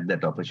not had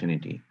that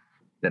opportunity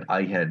that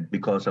I had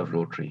because of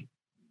Rotary.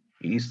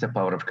 It is the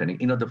power of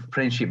connecting. The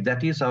friendship,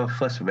 that is our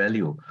first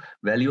value.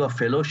 Value of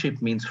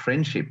fellowship means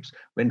friendships.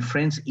 When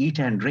friends eat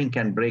and drink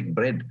and break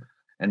bread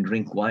and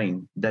drink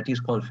wine, that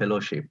is called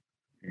fellowship.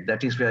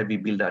 That is where we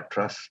build our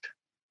trust.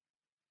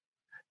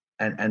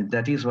 And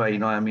that is why,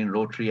 I'm in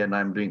Rotary, and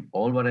I'm doing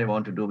all what I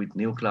want to do with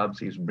new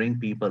clubs is bring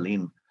people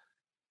in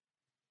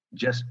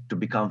just to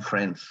become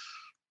friends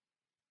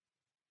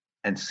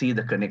and see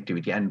the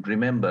connectivity. And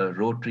remember,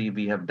 Rotary,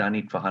 we have done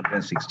it for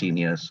 116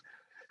 years.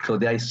 So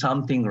there is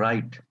something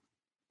right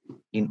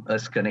in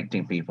us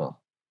connecting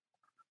people,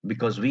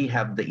 because we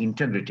have the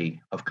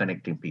integrity of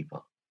connecting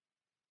people.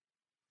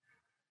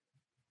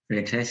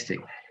 Fantastic.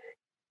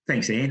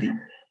 Thanks, Andy.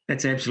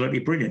 That's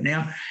absolutely brilliant.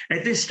 Now,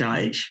 at this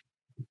stage,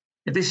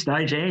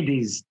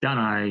 Andy's done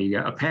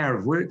a power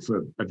of work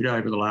for a bit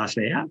over the last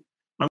hour.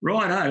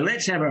 Righto,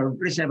 let's have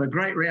a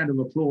great round of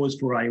applause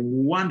for a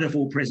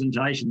wonderful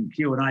presentation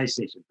Q&A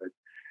session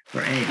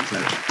for Andy. So,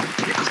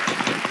 yes.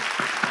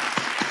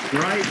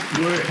 Great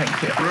work.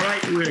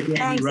 Great work, Andy.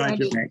 Thanks,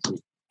 Andy. Rajapakse.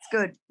 It's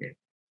good.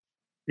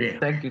 Yeah.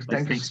 Thank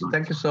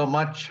you so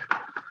much,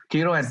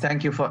 Kiro, and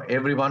thank you for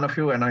every one of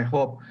you. And I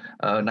hope,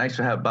 nice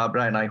to have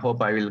Barbara, and I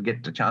hope I will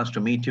get the chance to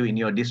meet you in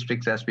your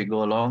districts as we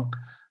go along.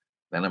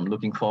 And I'm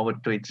looking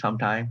forward to it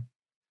sometime.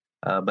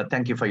 But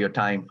thank you for your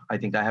time. I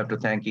think I have to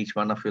thank each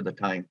one of you the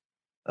time,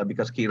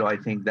 because Kiro, I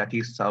think that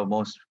is our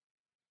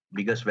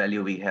biggest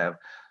value we have.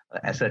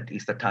 Asset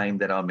is the time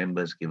that our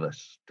members give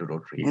us to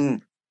Rotary.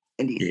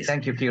 Indeed. Yes.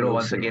 Thank you, Kiro,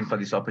 once again for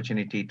this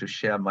opportunity to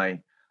share my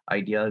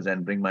ideas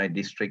and bring my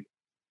district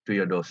to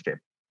your doorstep.